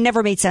way, it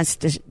never made sense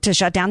to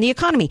shut down the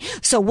economy.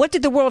 So what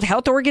did the World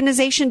Health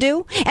Organization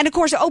do? And of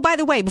course, by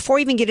the way, before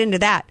we even get into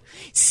that,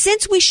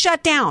 since we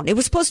shut down, it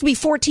was supposed to be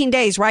 14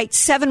 days, right?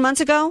 7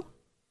 months ago.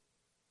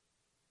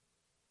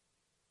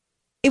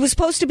 It was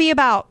supposed to be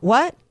about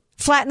what?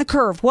 Flatten the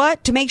curve.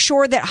 What? To make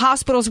sure that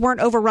hospitals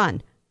weren't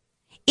overrun.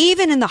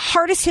 Even in the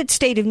hardest hit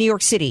state of New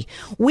York City,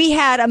 we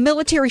had a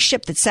military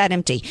ship that sat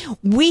empty.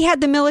 We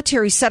had the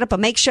military set up a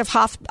makeshift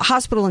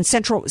hospital in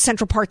Central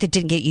Park that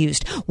didn't get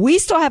used. We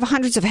still have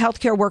hundreds of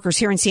healthcare workers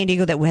here in San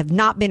Diego that have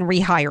not been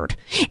rehired.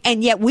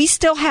 And yet we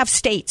still have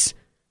states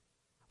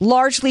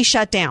largely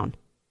shut down.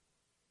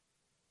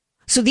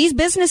 So these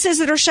businesses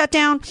that are shut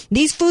down,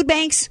 these food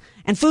banks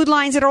and food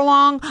lines that are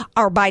long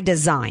are by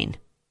design.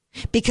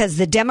 Because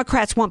the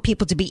Democrats want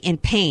people to be in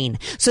pain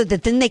so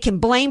that then they can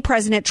blame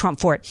President Trump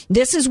for it.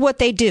 This is what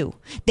they do.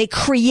 They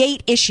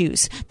create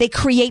issues. They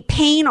create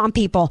pain on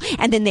people,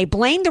 and then they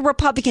blame the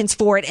Republicans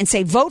for it and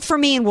say, vote for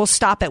me and we'll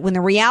stop it. When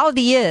the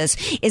reality is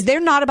they're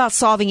not about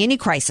solving any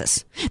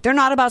crisis. They're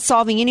not about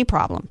solving any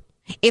problem.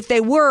 If they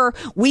were,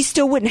 we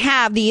still wouldn't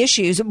have the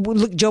issues.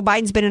 Look, Joe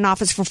Biden's been in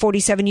office for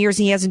 47 years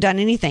and he hasn't done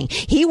anything.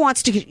 He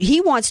wants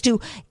to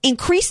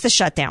increase the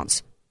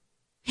shutdowns.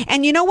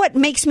 And you know what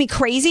makes me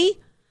crazy?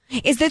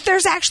 Is that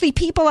there's actually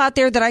people out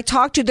there that I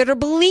talk to that are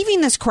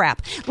believing this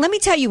crap. Let me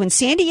tell you, in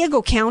San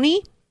Diego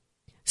County,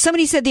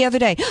 somebody said the other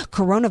day,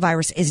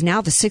 coronavirus is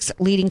now the 6th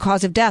leading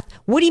cause of death.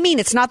 What do you mean?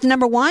 It's not the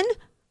number 1?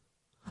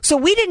 So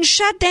we didn't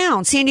shut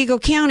down San Diego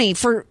County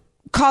for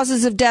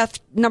causes of death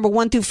number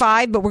 1 through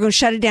 5, but we're going to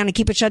shut it down and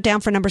keep it shut down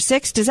for number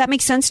 6. Does that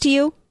make sense to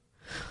you?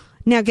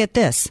 Now get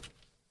this.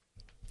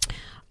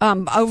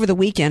 Over the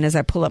weekend, as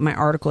I pull up my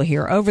article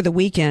here, over the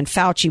weekend,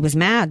 Fauci was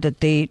mad that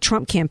the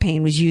Trump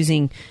campaign was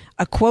using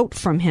a quote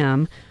from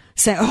him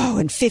saying,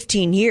 in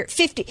 50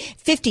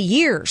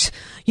 years,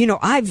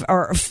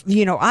 I've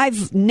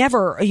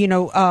never,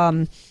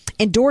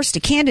 endorsed a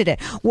candidate.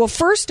 Well,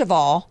 first of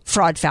all,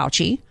 fraud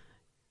Fauci,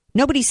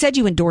 nobody said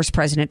you endorsed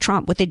President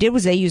Trump. What they did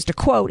was they used a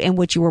quote in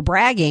which you were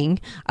bragging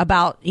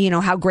about,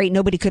 how great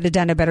nobody could have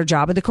done a better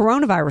job of the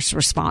coronavirus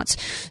response.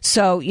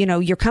 So,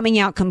 you're coming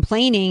out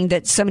complaining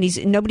that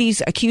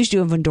nobody's accused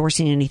you of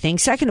endorsing anything.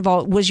 Second of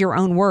all, it was your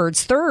own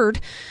words.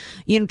 Third,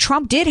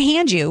 Trump did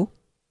hand you,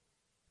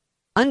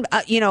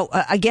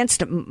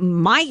 against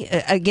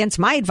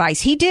my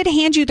advice, he did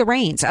hand you the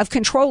reins of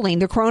controlling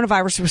the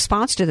coronavirus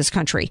response to this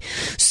country.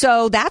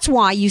 So that's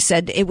why you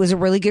said it was a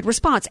really good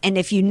response. And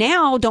if you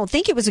now don't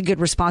think it was a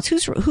good response,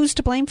 who's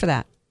to blame for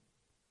that?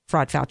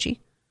 Fraud Fauci.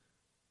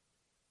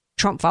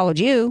 Trump followed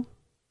you.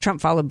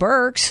 Trump followed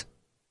Birx.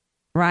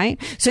 Right?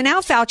 So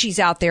now Fauci's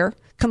out there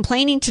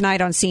complaining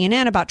tonight on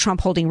CNN about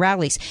Trump holding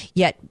rallies.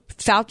 Yet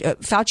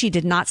Fauci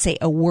did not say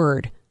a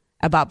word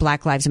about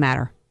Black Lives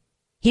Matter.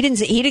 He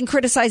didn't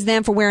criticize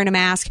them for wearing a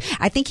mask.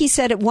 I think he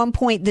said at one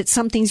point that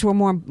some things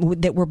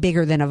were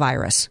bigger than a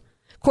virus.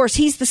 Of course,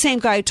 he's the same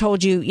guy who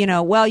told you,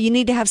 you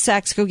need to have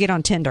sex, go get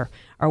on Tinder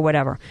or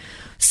whatever.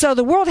 So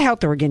the World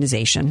Health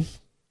Organization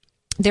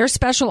their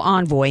special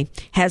envoy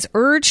has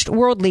urged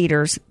world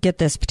leaders, get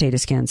this, potato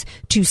skins,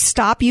 to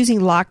stop using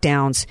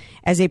lockdowns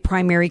as a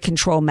primary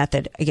control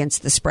method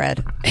against the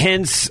spread.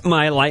 Hence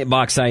my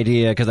Lightbox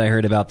idea, because I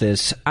heard about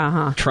this.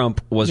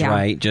 Trump was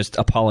right. Just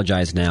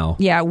apologize now.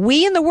 Yeah,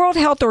 we in the World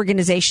Health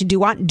Organization do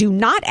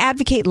not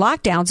advocate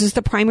lockdowns as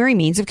the primary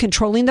means of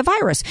controlling the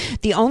virus.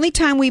 The only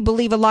time we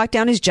believe a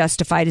lockdown is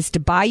justified is to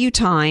buy you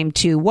time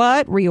to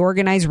what?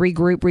 Reorganize,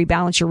 regroup,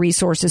 rebalance your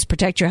resources,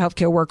 protect your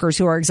healthcare workers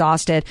who are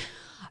exhausted.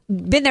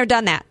 Been there,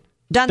 done that.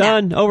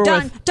 Done. Over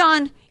with.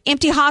 Done.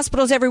 Empty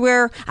hospitals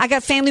everywhere. I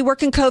got family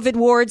working COVID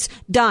wards.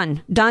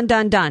 Done.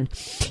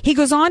 He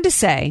goes on to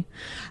say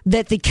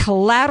that the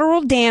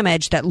collateral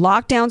damage that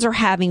lockdowns are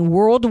having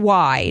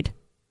worldwide,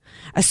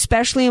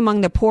 especially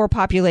among the poor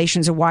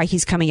populations, are why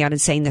he's coming out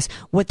and saying this.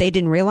 What they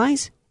didn't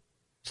realize?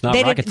 It's not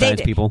rocket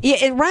science, people.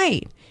 Yeah,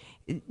 right.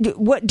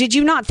 What did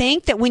you not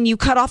think that when you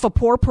cut off a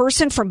poor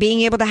person from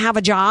being able to have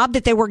a job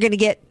that they were going to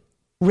get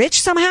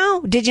rich somehow?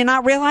 Did you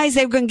not realize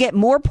they were going to get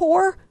more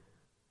poor?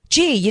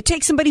 Gee, you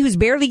take somebody who's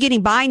barely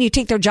getting by and you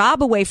take their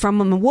job away from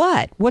them, and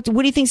what do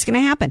you think is going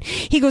to happen?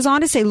 He goes on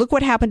to say, look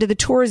what happened to the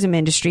tourism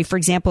industry, for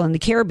example, in the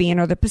Caribbean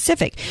or the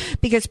Pacific,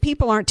 because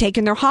people aren't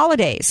taking their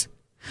holidays.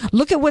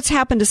 Look at what's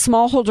happened to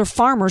smallholder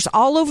farmers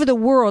all over the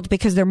world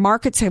because their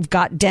markets have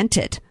got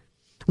dented.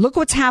 Look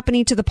what's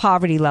happening to the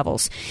poverty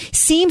levels.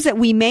 Seems that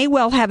we may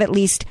well have at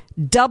least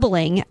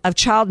doubling of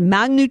child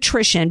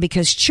malnutrition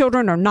because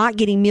children are not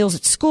getting meals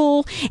at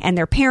school and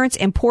their parents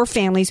and poor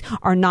families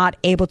are not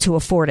able to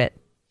afford it.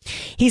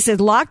 He said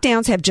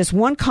lockdowns have just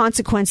one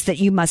consequence that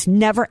you must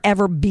never,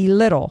 ever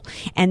belittle,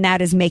 and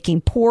that is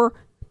making poor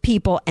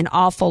people an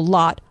awful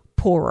lot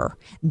poorer.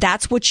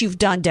 That's what you've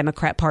done,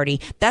 Democrat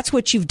Party. That's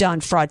what you've done,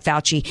 Fraud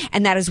Fauci.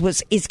 And that is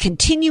what is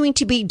continuing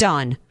to be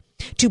done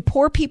to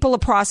poor people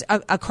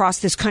across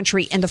this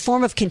country in the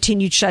form of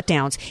continued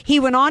shutdowns. He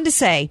went on to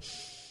say,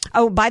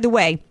 oh, by the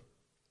way,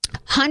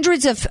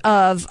 hundreds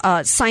of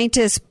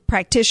scientists,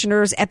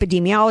 practitioners,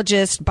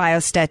 epidemiologists,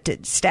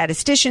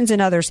 biostatisticians,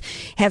 and others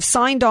have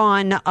signed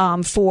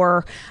on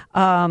for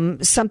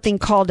something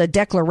called a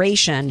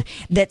declaration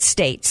that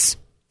states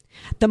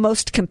the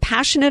most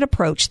compassionate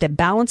approach that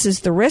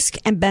balances the risk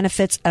and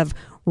benefits of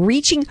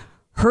reaching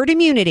herd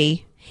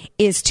immunity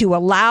is to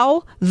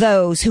allow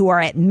those who are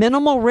at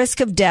minimal risk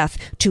of death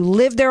to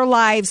live their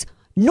lives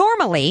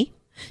normally,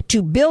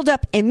 to build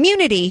up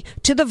immunity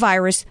to the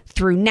virus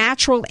through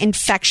natural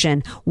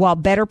infection while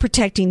better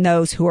protecting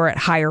those who are at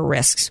higher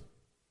risks.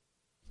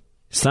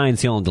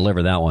 Science, he'll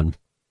deliver that one.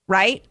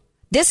 Right?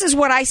 This is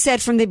what I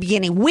said from the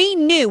beginning. We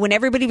knew when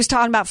everybody was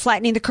talking about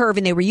flattening the curve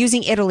and they were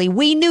using Italy,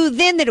 we knew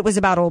then that it was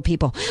about old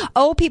people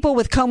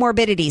with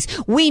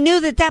comorbidities. We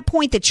knew at that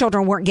point that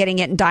children weren't getting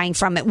it and dying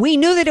from it. We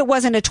knew that it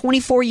wasn't a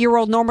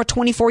 24-year-old, normal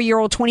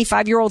 24-year-old,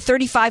 25-year-old,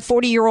 35,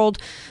 40-year-old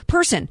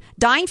person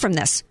dying from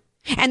this.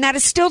 And that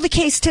is still the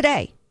case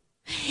today.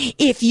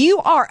 If you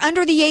are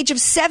under the age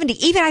of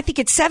 70, even I think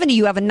at 70,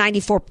 you have a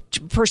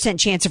 94%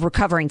 chance of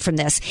recovering from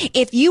this.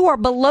 If you are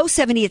below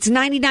 70, it's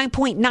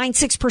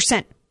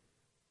 99.96%.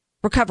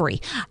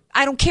 recovery.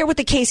 I don't care what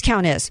the case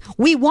count is.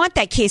 We want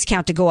that case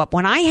count to go up.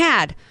 When I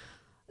had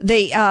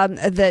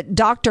the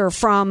doctor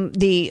from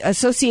the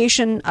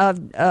Association of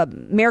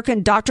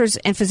American Doctors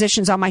and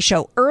Physicians on my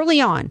show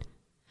early on,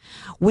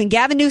 when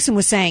Gavin Newsom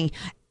was saying,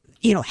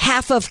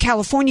 half of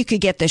California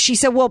could get this, she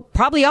said, well,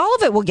 probably all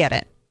of it will get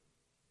it.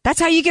 That's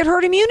how you get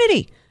herd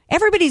immunity.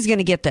 Everybody's going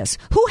to get this.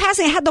 Who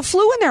hasn't had the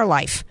flu in their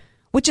life,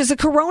 which is a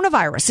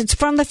coronavirus? It's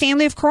from the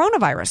family of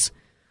coronavirus.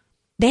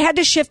 They had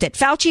to shift it.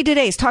 Fauci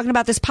today is talking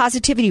about this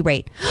positivity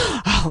rate.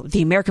 Oh,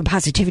 the American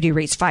positivity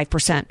rate's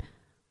 5%.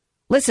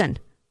 Listen,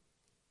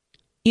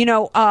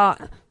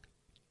 the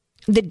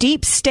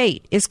deep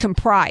state is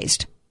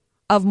comprised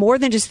of more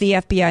than just the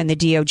FBI and the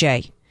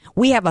DOJ.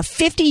 We have a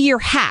 50-year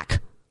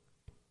hack,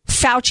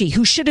 Fauci,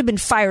 who should have been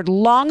fired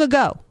long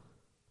ago,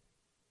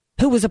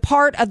 who was a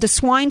part of the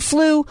swine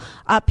flu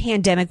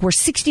pandemic where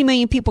 60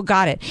 million people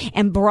got it.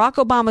 And Barack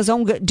Obama's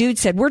own dude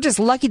said, we're just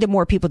lucky that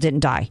more people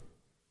didn't die.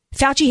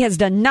 Fauci has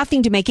done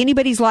nothing to make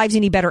anybody's lives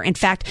any better. In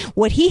fact,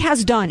 what he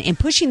has done in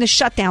pushing the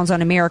shutdowns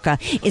on America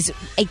is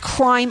a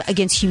crime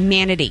against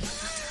humanity.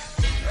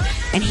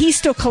 And he's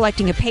still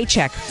collecting a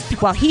paycheck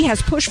while he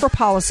has pushed for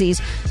policies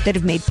that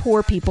have made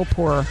poor people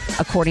poorer,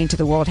 according to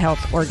the World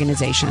Health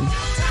Organization.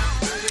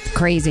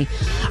 Crazy.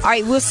 All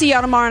right, we'll see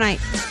y'all tomorrow night,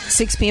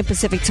 6 p.m.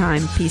 Pacific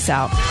time. Peace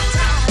out.